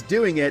everyone is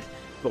doing it,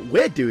 but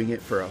we're doing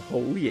it for a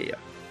whole year.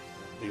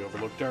 The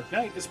Overlooked Dark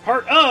Knight is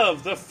part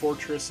of the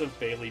Fortress of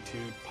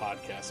Baileytude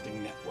podcasting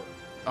network.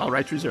 All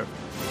right, reserved.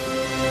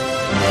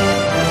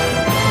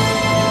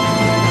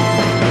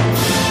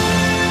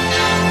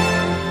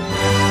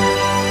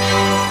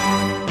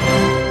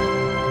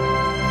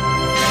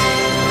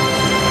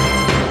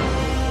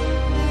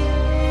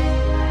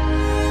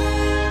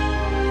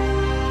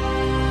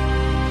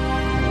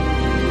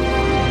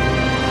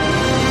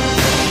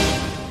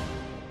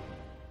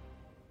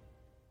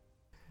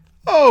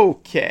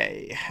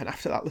 Okay, and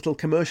after that little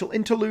commercial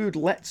interlude,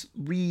 let's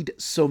read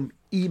some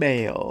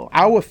email.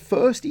 Our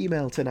first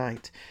email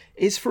tonight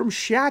is from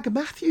Shag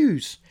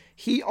Matthews,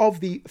 he of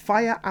the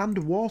Fire and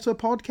Water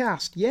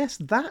podcast. Yes,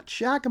 that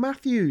Shag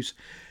Matthews.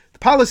 The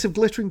Palace of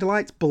Glittering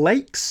Delights,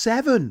 Blake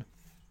 7.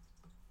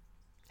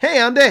 Hey,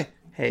 Andy.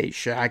 Hey,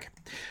 Shag.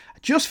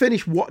 Just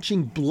finished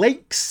watching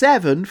Blake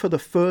 7 for the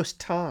first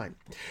time.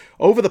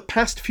 Over the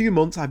past few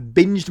months, I've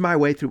binged my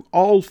way through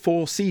all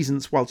 4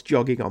 seasons whilst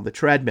jogging on the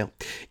treadmill.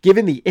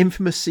 Given the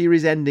infamous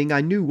series ending,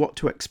 I knew what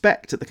to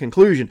expect at the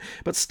conclusion,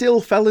 but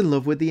still fell in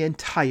love with the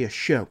entire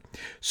show.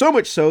 So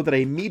much so that I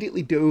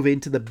immediately dove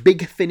into the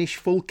Big Finish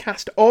full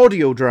cast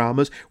audio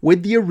dramas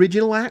with the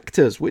original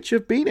actors, which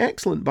have been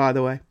excellent, by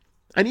the way.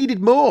 I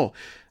needed more.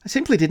 I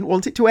simply didn't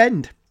want it to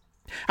end.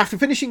 After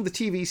finishing the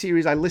TV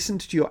series, I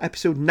listened to your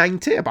episode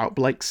 90 about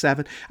Blake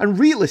 7 and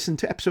re-listened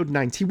to episode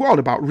 91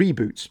 about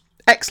reboots.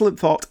 Excellent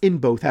thought in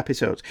both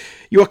episodes.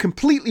 You are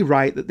completely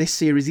right that this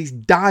series is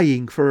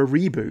dying for a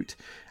reboot.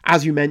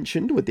 As you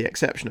mentioned, with the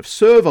exception of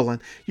Servalan,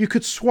 you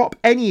could swap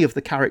any of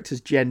the characters'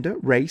 gender,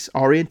 race,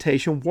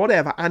 orientation,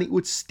 whatever, and it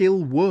would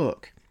still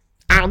work.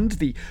 And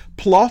the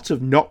plot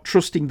of not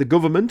trusting the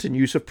government and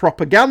use of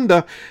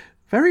propaganda,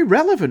 very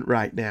relevant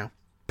right now.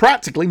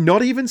 Practically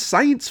not even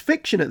science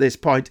fiction at this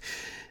point,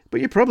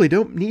 but you probably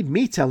don't need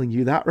me telling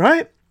you that,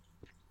 right?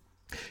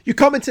 You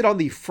commented on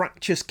the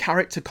fractious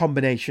character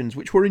combinations,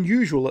 which were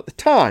unusual at the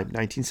time,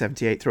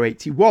 1978 through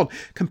 81,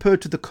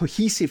 compared to the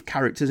cohesive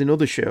characters in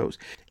other shows.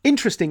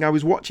 Interesting, I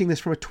was watching this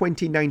from a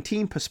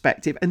 2019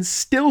 perspective and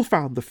still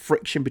found the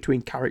friction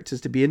between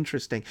characters to be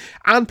interesting,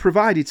 and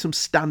provided some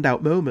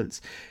standout moments.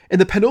 In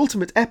the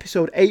penultimate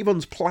episode,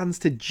 Avon's plans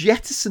to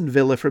jettison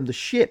Villa from the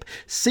ship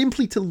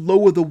simply to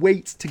lower the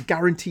weight to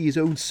guarantee his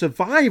own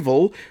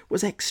survival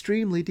was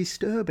extremely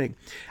disturbing.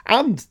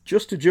 And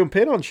just to jump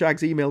in on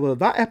Shag's email, though,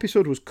 that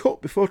episode was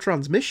cut before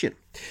transmission.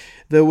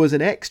 there was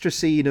an extra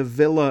scene of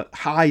Villa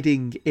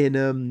hiding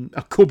in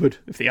a cupboard,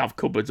 if they have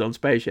cupboards on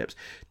spaceships,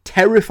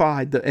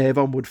 terrified that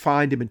Avon would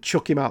find him and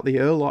chuck him out the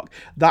airlock.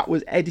 That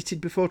was edited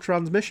before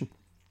transmission.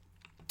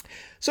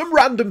 Some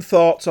random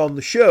thoughts on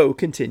the show,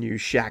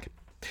 continues Shag.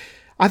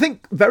 I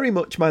think very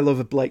much my love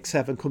of Blake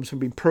Seven comes from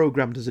being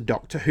programmed as a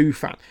Doctor Who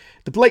fan.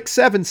 The Blake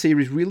Seven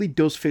series really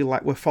does feel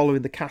like we're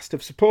following the cast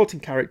of supporting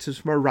characters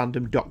from a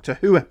random Doctor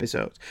Who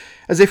episode.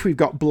 As if we've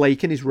got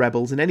Blake and his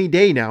rebels, and any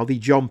day now the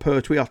John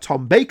Pertwee or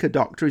Tom Baker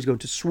Doctor is going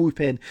to swoop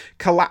in,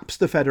 collapse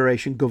the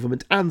Federation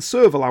government and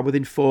Servalan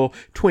within 4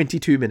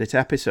 22-minute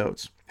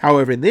episodes.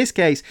 However, in this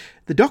case,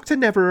 the Doctor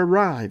never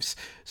arrives,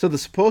 so the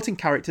supporting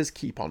characters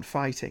keep on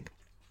fighting.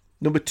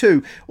 Number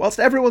 2, whilst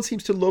everyone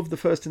seems to love the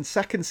first and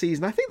second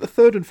season, I think the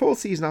third and fourth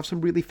season have some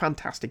really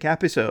fantastic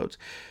episodes.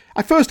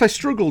 At first I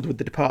struggled with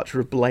the departure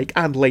of Blake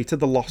and later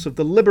the loss of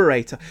the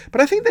Liberator, but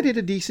I think they did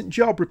a decent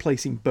job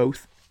replacing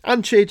both,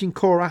 and changing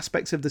core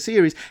aspects of the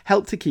series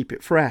helped to keep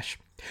it fresh.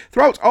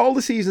 Throughout all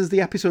the seasons,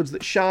 the episodes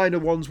that shine are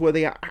ones where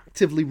they are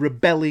actively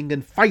rebelling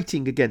and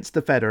fighting against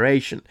the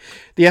Federation.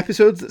 The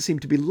episodes that seem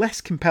to be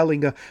less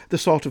compelling are the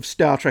sort of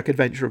Star Trek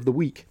adventure of the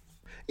week.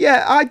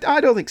 Yeah,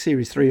 I don't think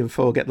Series 3 and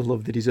 4 get the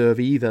love they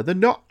deserve either. They're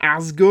not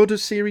as good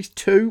as Series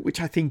 2,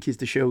 which I think is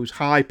the show's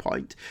high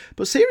point,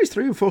 but Series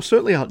 3 and 4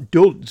 certainly aren't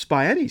duds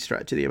by any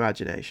stretch of the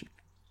imagination.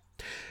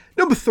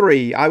 Number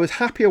 3, I was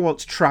happier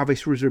once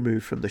Travis was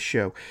removed from the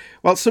show.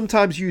 While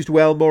sometimes used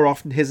well, more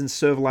often his and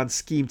Servalan's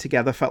scheme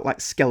together felt like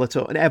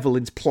Skeletor and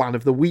Evelyn's plan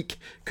of the week.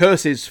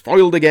 Curses,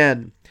 foiled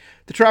again.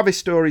 The Travis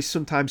stories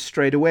sometimes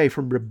strayed away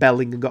from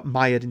rebelling and got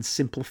mired in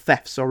simple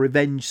thefts or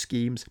revenge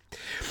schemes.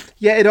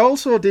 Yet it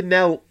also didn't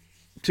help,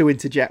 to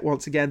interject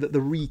once again, that the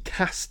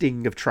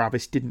recasting of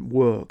Travis didn't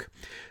work.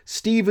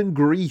 Stephen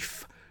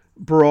Greif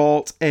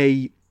brought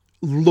a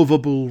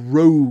lovable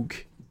rogue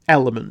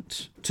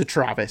element to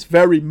Travis,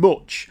 very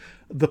much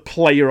the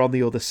player on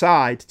the other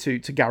side to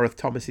Gareth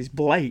Thomas's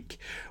Blake,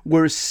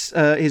 whereas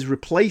his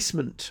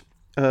replacement,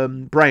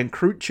 Brian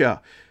Croucher,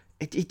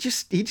 he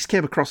just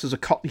came across as a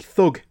Cockney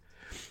thug.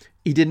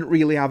 He didn't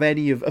really have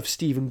any of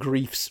Stephen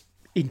Greif's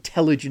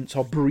intelligence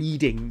or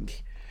breeding,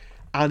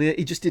 and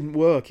it just didn't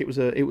work. It was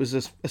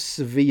a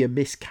severe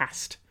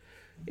miscast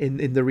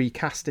in the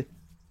recasting.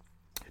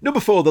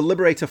 Number 4, the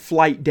Liberator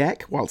flight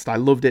deck, whilst I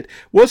loved it,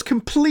 was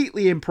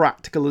completely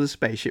impractical as a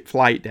spaceship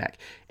flight deck.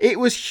 It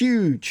was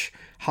huge.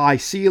 High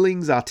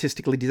ceilings,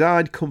 artistically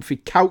designed, comfy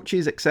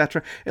couches,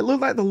 etc. It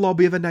looked like the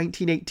lobby of a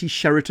 1980s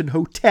Sheraton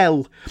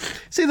hotel.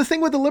 See, the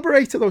thing with the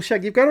Liberator though,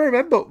 Shag, you've got to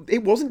remember,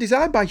 it wasn't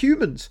designed by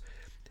humans.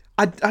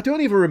 I don't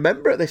even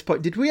remember at this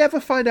point. Did we ever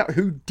find out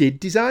who did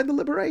design the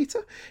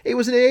Liberator? It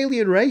was an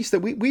alien race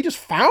that we just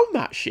found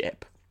that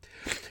ship.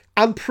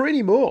 And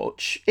pretty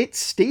much, it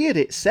steered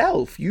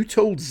itself. You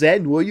told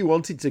Zen where you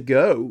wanted to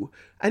go,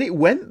 and it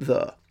went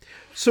there.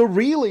 So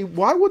really,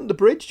 why wouldn't the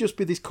bridge just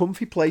be this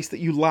comfy place that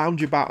you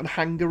lounge about and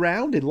hang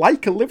around in,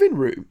 like a living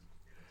room?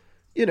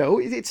 You know,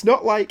 it's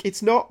not like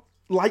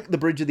the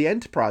bridge of the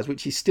Enterprise,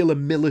 which is still a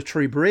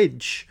military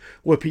bridge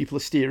where people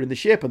are steering the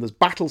ship and there's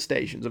battle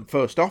stations and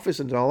first officers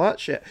and all that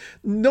shit.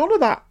 None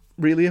of that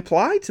really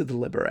applied to the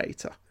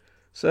Liberator.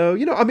 So,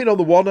 you know, I mean, on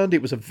the one hand,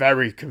 it was a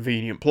very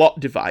convenient plot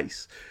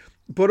device.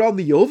 But on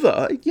the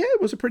other, yeah,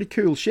 it was a pretty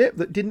cool ship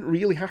that didn't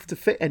really have to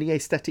fit any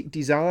aesthetic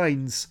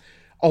designs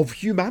of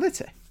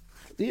humanity.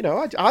 You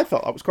know, I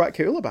thought that was quite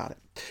cool about it.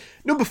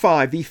 Number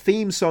 5, the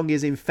theme song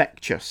is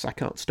infectious. I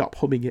can't stop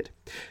humming it.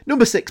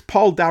 Number 6,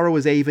 Paul Darrow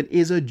as Avon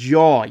is a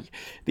joy.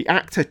 The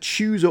actor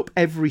chews up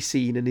every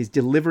scene and his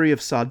delivery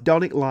of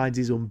sardonic lines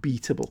is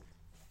unbeatable.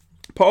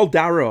 Paul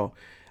Darrow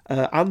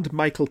and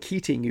Michael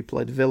Keating, who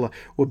played Villa,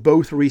 were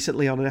both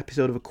recently on an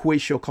episode of a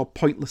quiz show called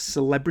Pointless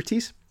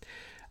Celebrities.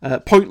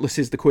 Pointless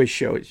is the quiz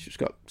show. It's just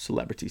got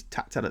celebrities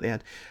tacked on at the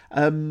end.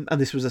 And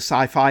this was a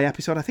sci-fi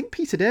episode. I think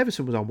Peter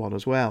Davison was on one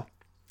as well.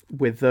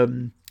 With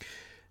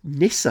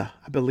Nissa,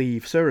 I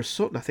believe. Sarah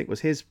Sutton, I think, was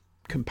his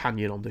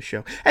companion on the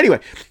show. Anyway,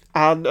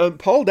 and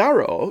Paul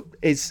Darrow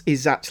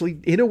is actually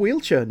in a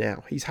wheelchair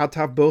now. He's had to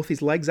have both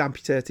his legs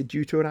amputated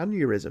due to an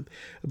aneurysm.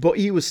 But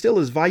he was still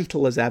as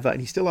vital as ever, and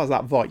he still has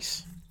that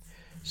voice.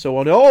 So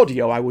on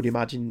audio, I would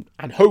imagine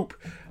and hope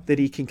that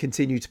he can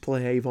continue to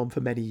play Avon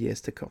for many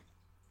years to come.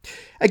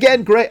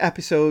 Again, great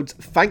episodes.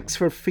 Thanks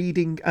for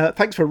reading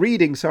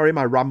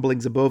my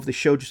ramblings above. The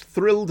show just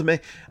thrilled me,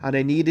 and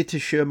I needed to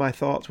share my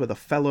thoughts with a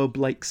fellow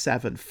Blake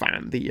Seven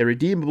fan, the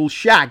irredeemable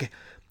Shag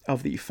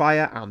of the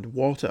Fire and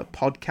Water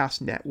Podcast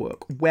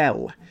Network.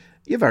 Well,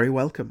 you're very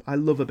welcome. I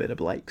love a bit of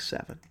Blake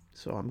Seven,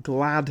 so I'm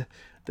glad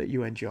that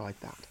you enjoyed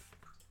that.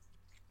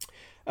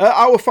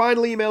 Our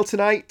final email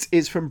tonight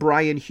is from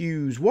Brian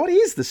Hughes. What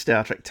is the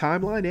Star Trek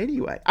timeline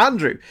anyway?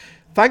 Andrew,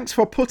 thanks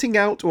for putting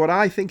out what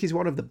I think is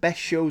one of the best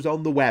shows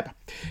on the web.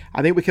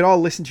 I think we can all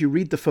listen to you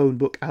read the phone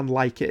book and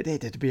like it.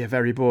 It'd be a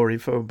very boring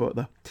phone book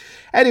though.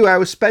 Anyway, I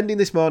was spending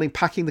this morning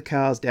packing the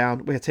cars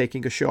down. We're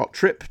taking a short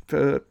trip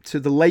to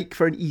the lake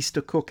for an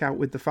Easter cookout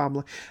with the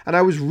family. And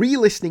I was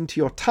re-listening to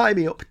your Tie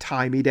Me Up,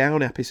 Tie Me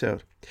Down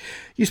episode.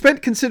 You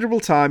spent considerable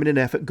time and an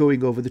effort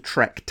going over the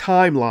Trek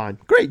timeline.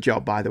 Great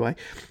job, by the way.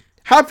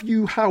 Have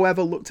you,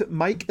 however, looked at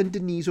Mike and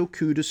Denise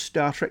Okuda's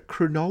Star Trek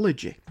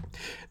chronology?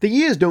 The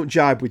years don't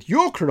jibe with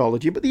your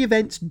chronology, but the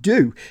events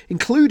do,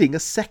 including a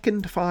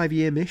second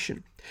 5-year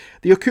mission.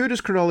 The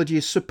Okuda's chronology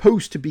is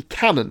supposed to be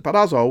canon, but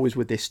as always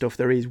with this stuff,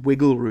 there is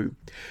wiggle room.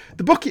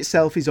 The book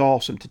itself is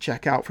awesome to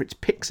check out for its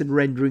pics and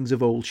renderings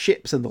of old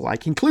ships and the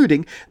like,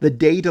 including the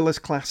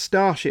Daedalus-class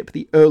starship,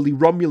 the early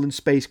Romulan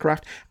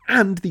spacecraft,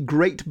 and the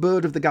great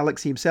bird of the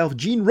galaxy himself,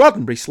 Gene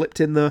Roddenberry, slipped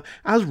in there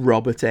as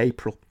Robert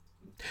April.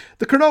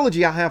 The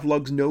chronology I have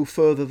logs no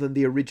further than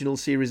the original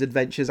series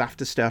adventures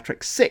after Star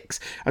Trek VI,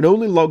 and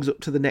only logs up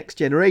to the Next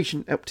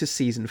Generation up to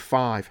Season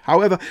 5.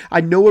 However,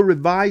 I know a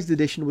revised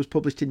edition was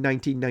published in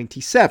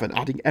 1997,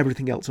 adding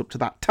everything else up to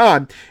that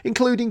time,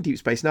 including Deep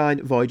Space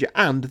Nine, Voyager,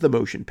 and the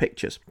motion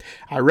pictures.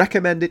 I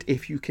recommend it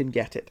if you can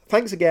get it.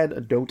 Thanks again,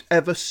 and don't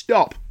ever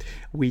stop.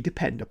 We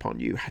depend upon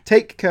you.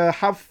 Take care,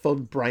 have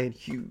fun, Brian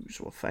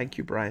Hughes. Well, thank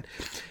you, Brian.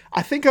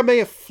 I think I may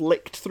have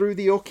flicked through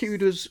the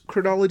Okuda's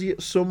chronology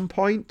at some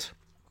point.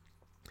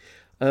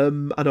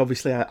 And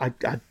obviously I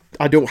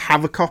don't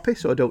have a copy,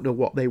 so I don't know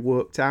what they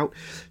worked out.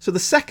 So the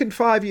second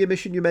 5-year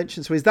mission you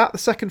mentioned, so is that the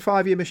second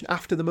 5-year mission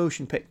after the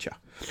motion picture?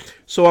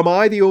 So am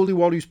I the only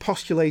one who's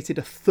postulated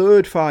a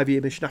third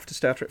 5-year mission after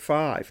Star Trek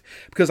V?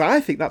 Because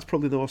I think that's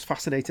probably the most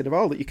fascinating of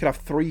all, that you could have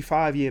 3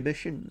 5-year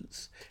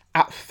missions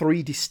at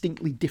 3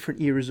 distinctly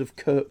different eras of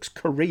Kirk's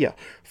career.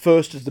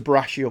 First as the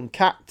brash young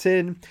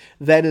captain,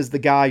 then as the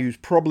guy who's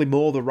probably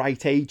more the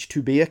right age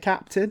to be a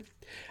captain,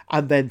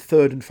 and then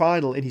third and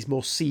final in his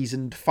more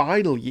seasoned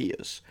final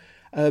years.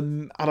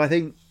 And I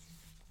think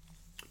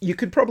you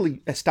could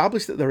probably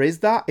establish that there is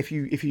that if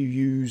you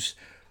use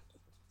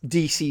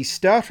DC's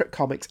Star Trek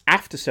comics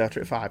after Star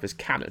Trek V as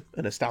canon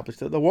and establish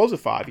that there was a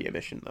 5-year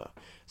mission there.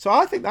 So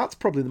I think that's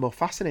probably the more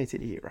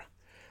fascinating era.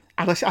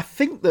 And I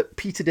think that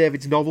Peter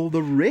David's novel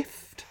The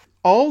Rift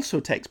also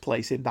takes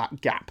place in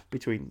that gap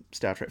between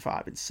Star Trek V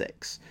and VI.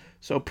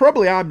 So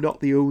probably I'm not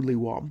the only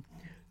one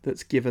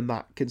that's given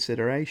that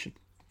consideration.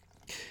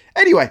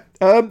 Anyway,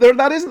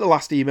 that isn't the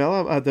last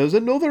email. There's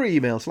another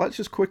email, so let's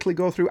just quickly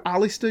go through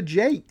Alistair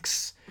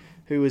Jakes,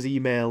 who has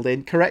emailed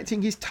in,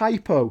 correcting his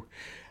typo.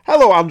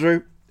 Hello,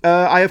 Andrew.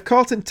 I have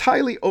caught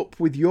entirely up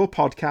with your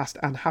podcast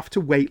and have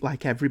to wait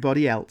like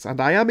everybody else, and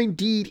I am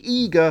indeed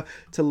eager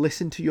to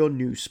listen to your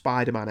new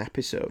Spider-Man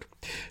episode.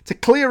 To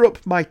clear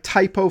up my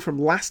typo from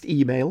last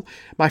email,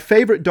 my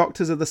favourite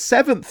Doctors are the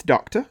 7th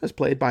Doctor, as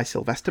played by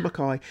Sylvester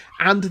McCoy,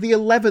 and the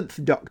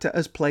 11th Doctor,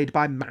 as played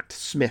by Matt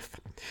Smith.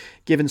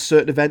 Given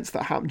certain events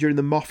that happened during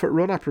the Moffat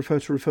run, I prefer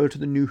to refer to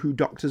the New Who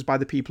Doctors by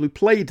the people who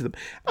played them,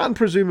 and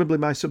presumably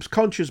my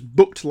subconscious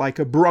booked like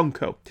a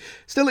bronco.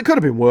 Still, it could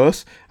have been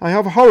worse. I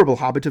have a horrible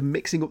habit of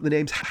mixing up the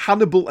names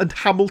Hannibal and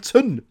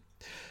Hamilton.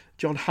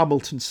 John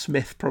Hamilton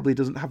Smith probably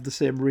doesn't have the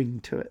same ring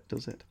to it,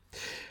 does it?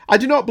 I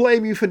do not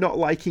blame you for not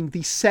liking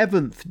the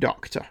 7th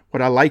Doctor.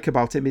 What I like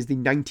about him is the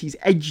 90s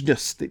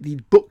edginess that the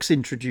books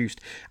introduced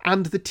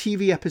and the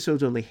TV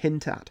episodes only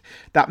hint at.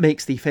 That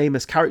makes the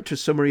famous character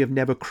summary of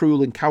Never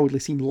Cruel and Cowardly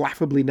seem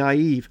laughably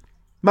naive.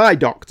 My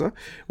Doctor,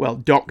 well,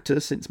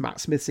 Doctors, since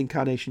Matt Smith's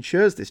incarnation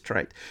shares this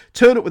trait,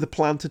 turn up with a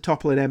plan to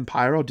topple an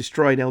empire or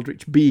destroy an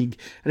eldritch being,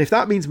 and if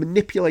that means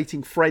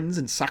manipulating friends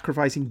and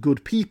sacrificing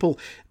good people,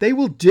 they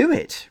will do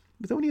it,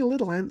 with only a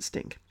little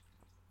ant-sting.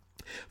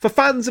 For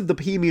fans of the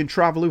Bohemian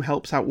Traveller who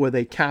helps out where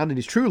they can and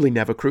is truly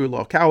never cruel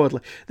or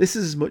cowardly, this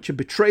is as much a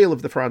betrayal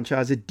of the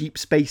franchise as Deep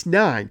Space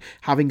Nine,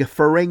 having a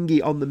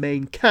Ferengi on the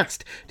main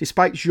cast,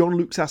 despite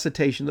Jean-Luc's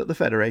assertion that the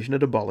Federation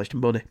had abolished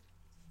money.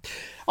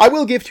 I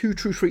will give Two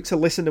True Freaks a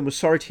listen and was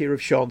sorry to hear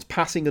of Sean's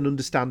passing and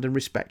understand and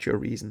respect your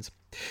reasons.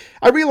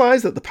 I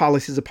realise that The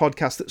Palace is a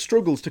podcast that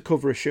struggles to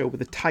cover a show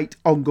with a tight,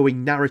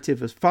 ongoing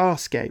narrative as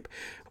Farscape.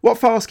 What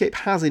Farscape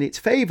has in its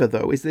favour,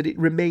 though, is that it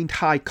remained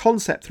high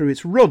concept through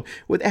its run,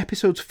 with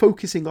episodes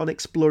focusing on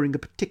exploring a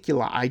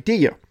particular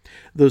idea.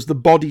 There's the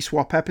body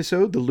swap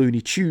episode, the Looney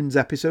Tunes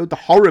episode, the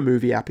horror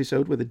movie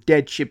episode with a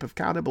dead ship of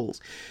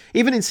cannibals.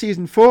 Even in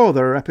Season 4,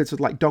 there are episodes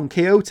like John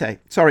Quixote,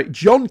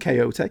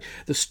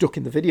 the Stuck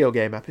in the Video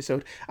Game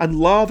episode, and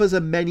Lava's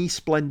A Many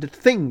Splendid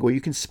Thing, where you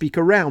can speak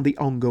around the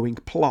ongoing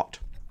plot.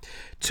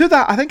 To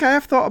that, I think I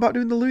have thought about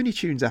doing the Looney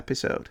Tunes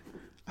episode.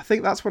 I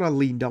think that's what I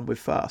leaned on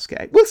with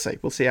Farscape.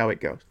 We'll see how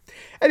it goes.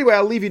 Anyway,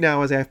 I'll leave you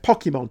now as I have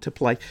Pokemon to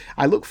play.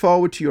 I look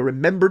forward to your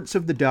Remembrance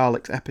of the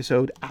Daleks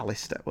episode,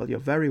 Alistair. Well, you're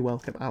very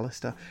welcome,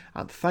 Alistair,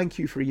 and thank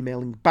you for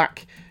emailing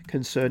back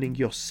concerning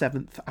your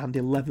 7th and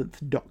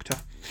 11th Doctor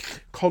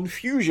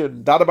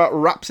confusion. That about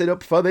wraps it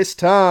up for this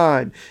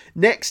time.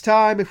 Next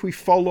time, if we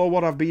follow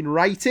what I've been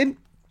writing,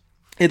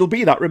 it'll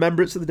be that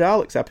Remembrance of the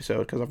Daleks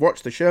episode, because I've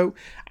watched the show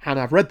and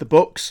I've read the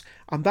books,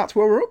 and that's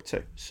where we're up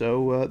to.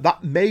 So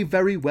that may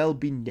very well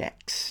be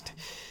next.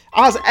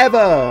 As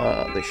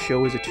ever, the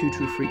show is a Two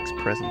True Freaks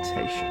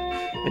presentation,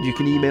 and you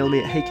can email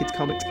me at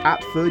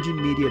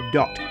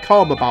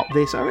heykidscomics@virginmedia.com about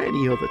this or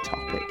any other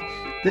topic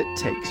that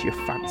takes your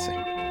fancy.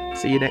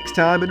 See you next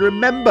time, and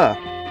remember,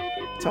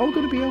 it's all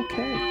going to be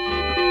okay.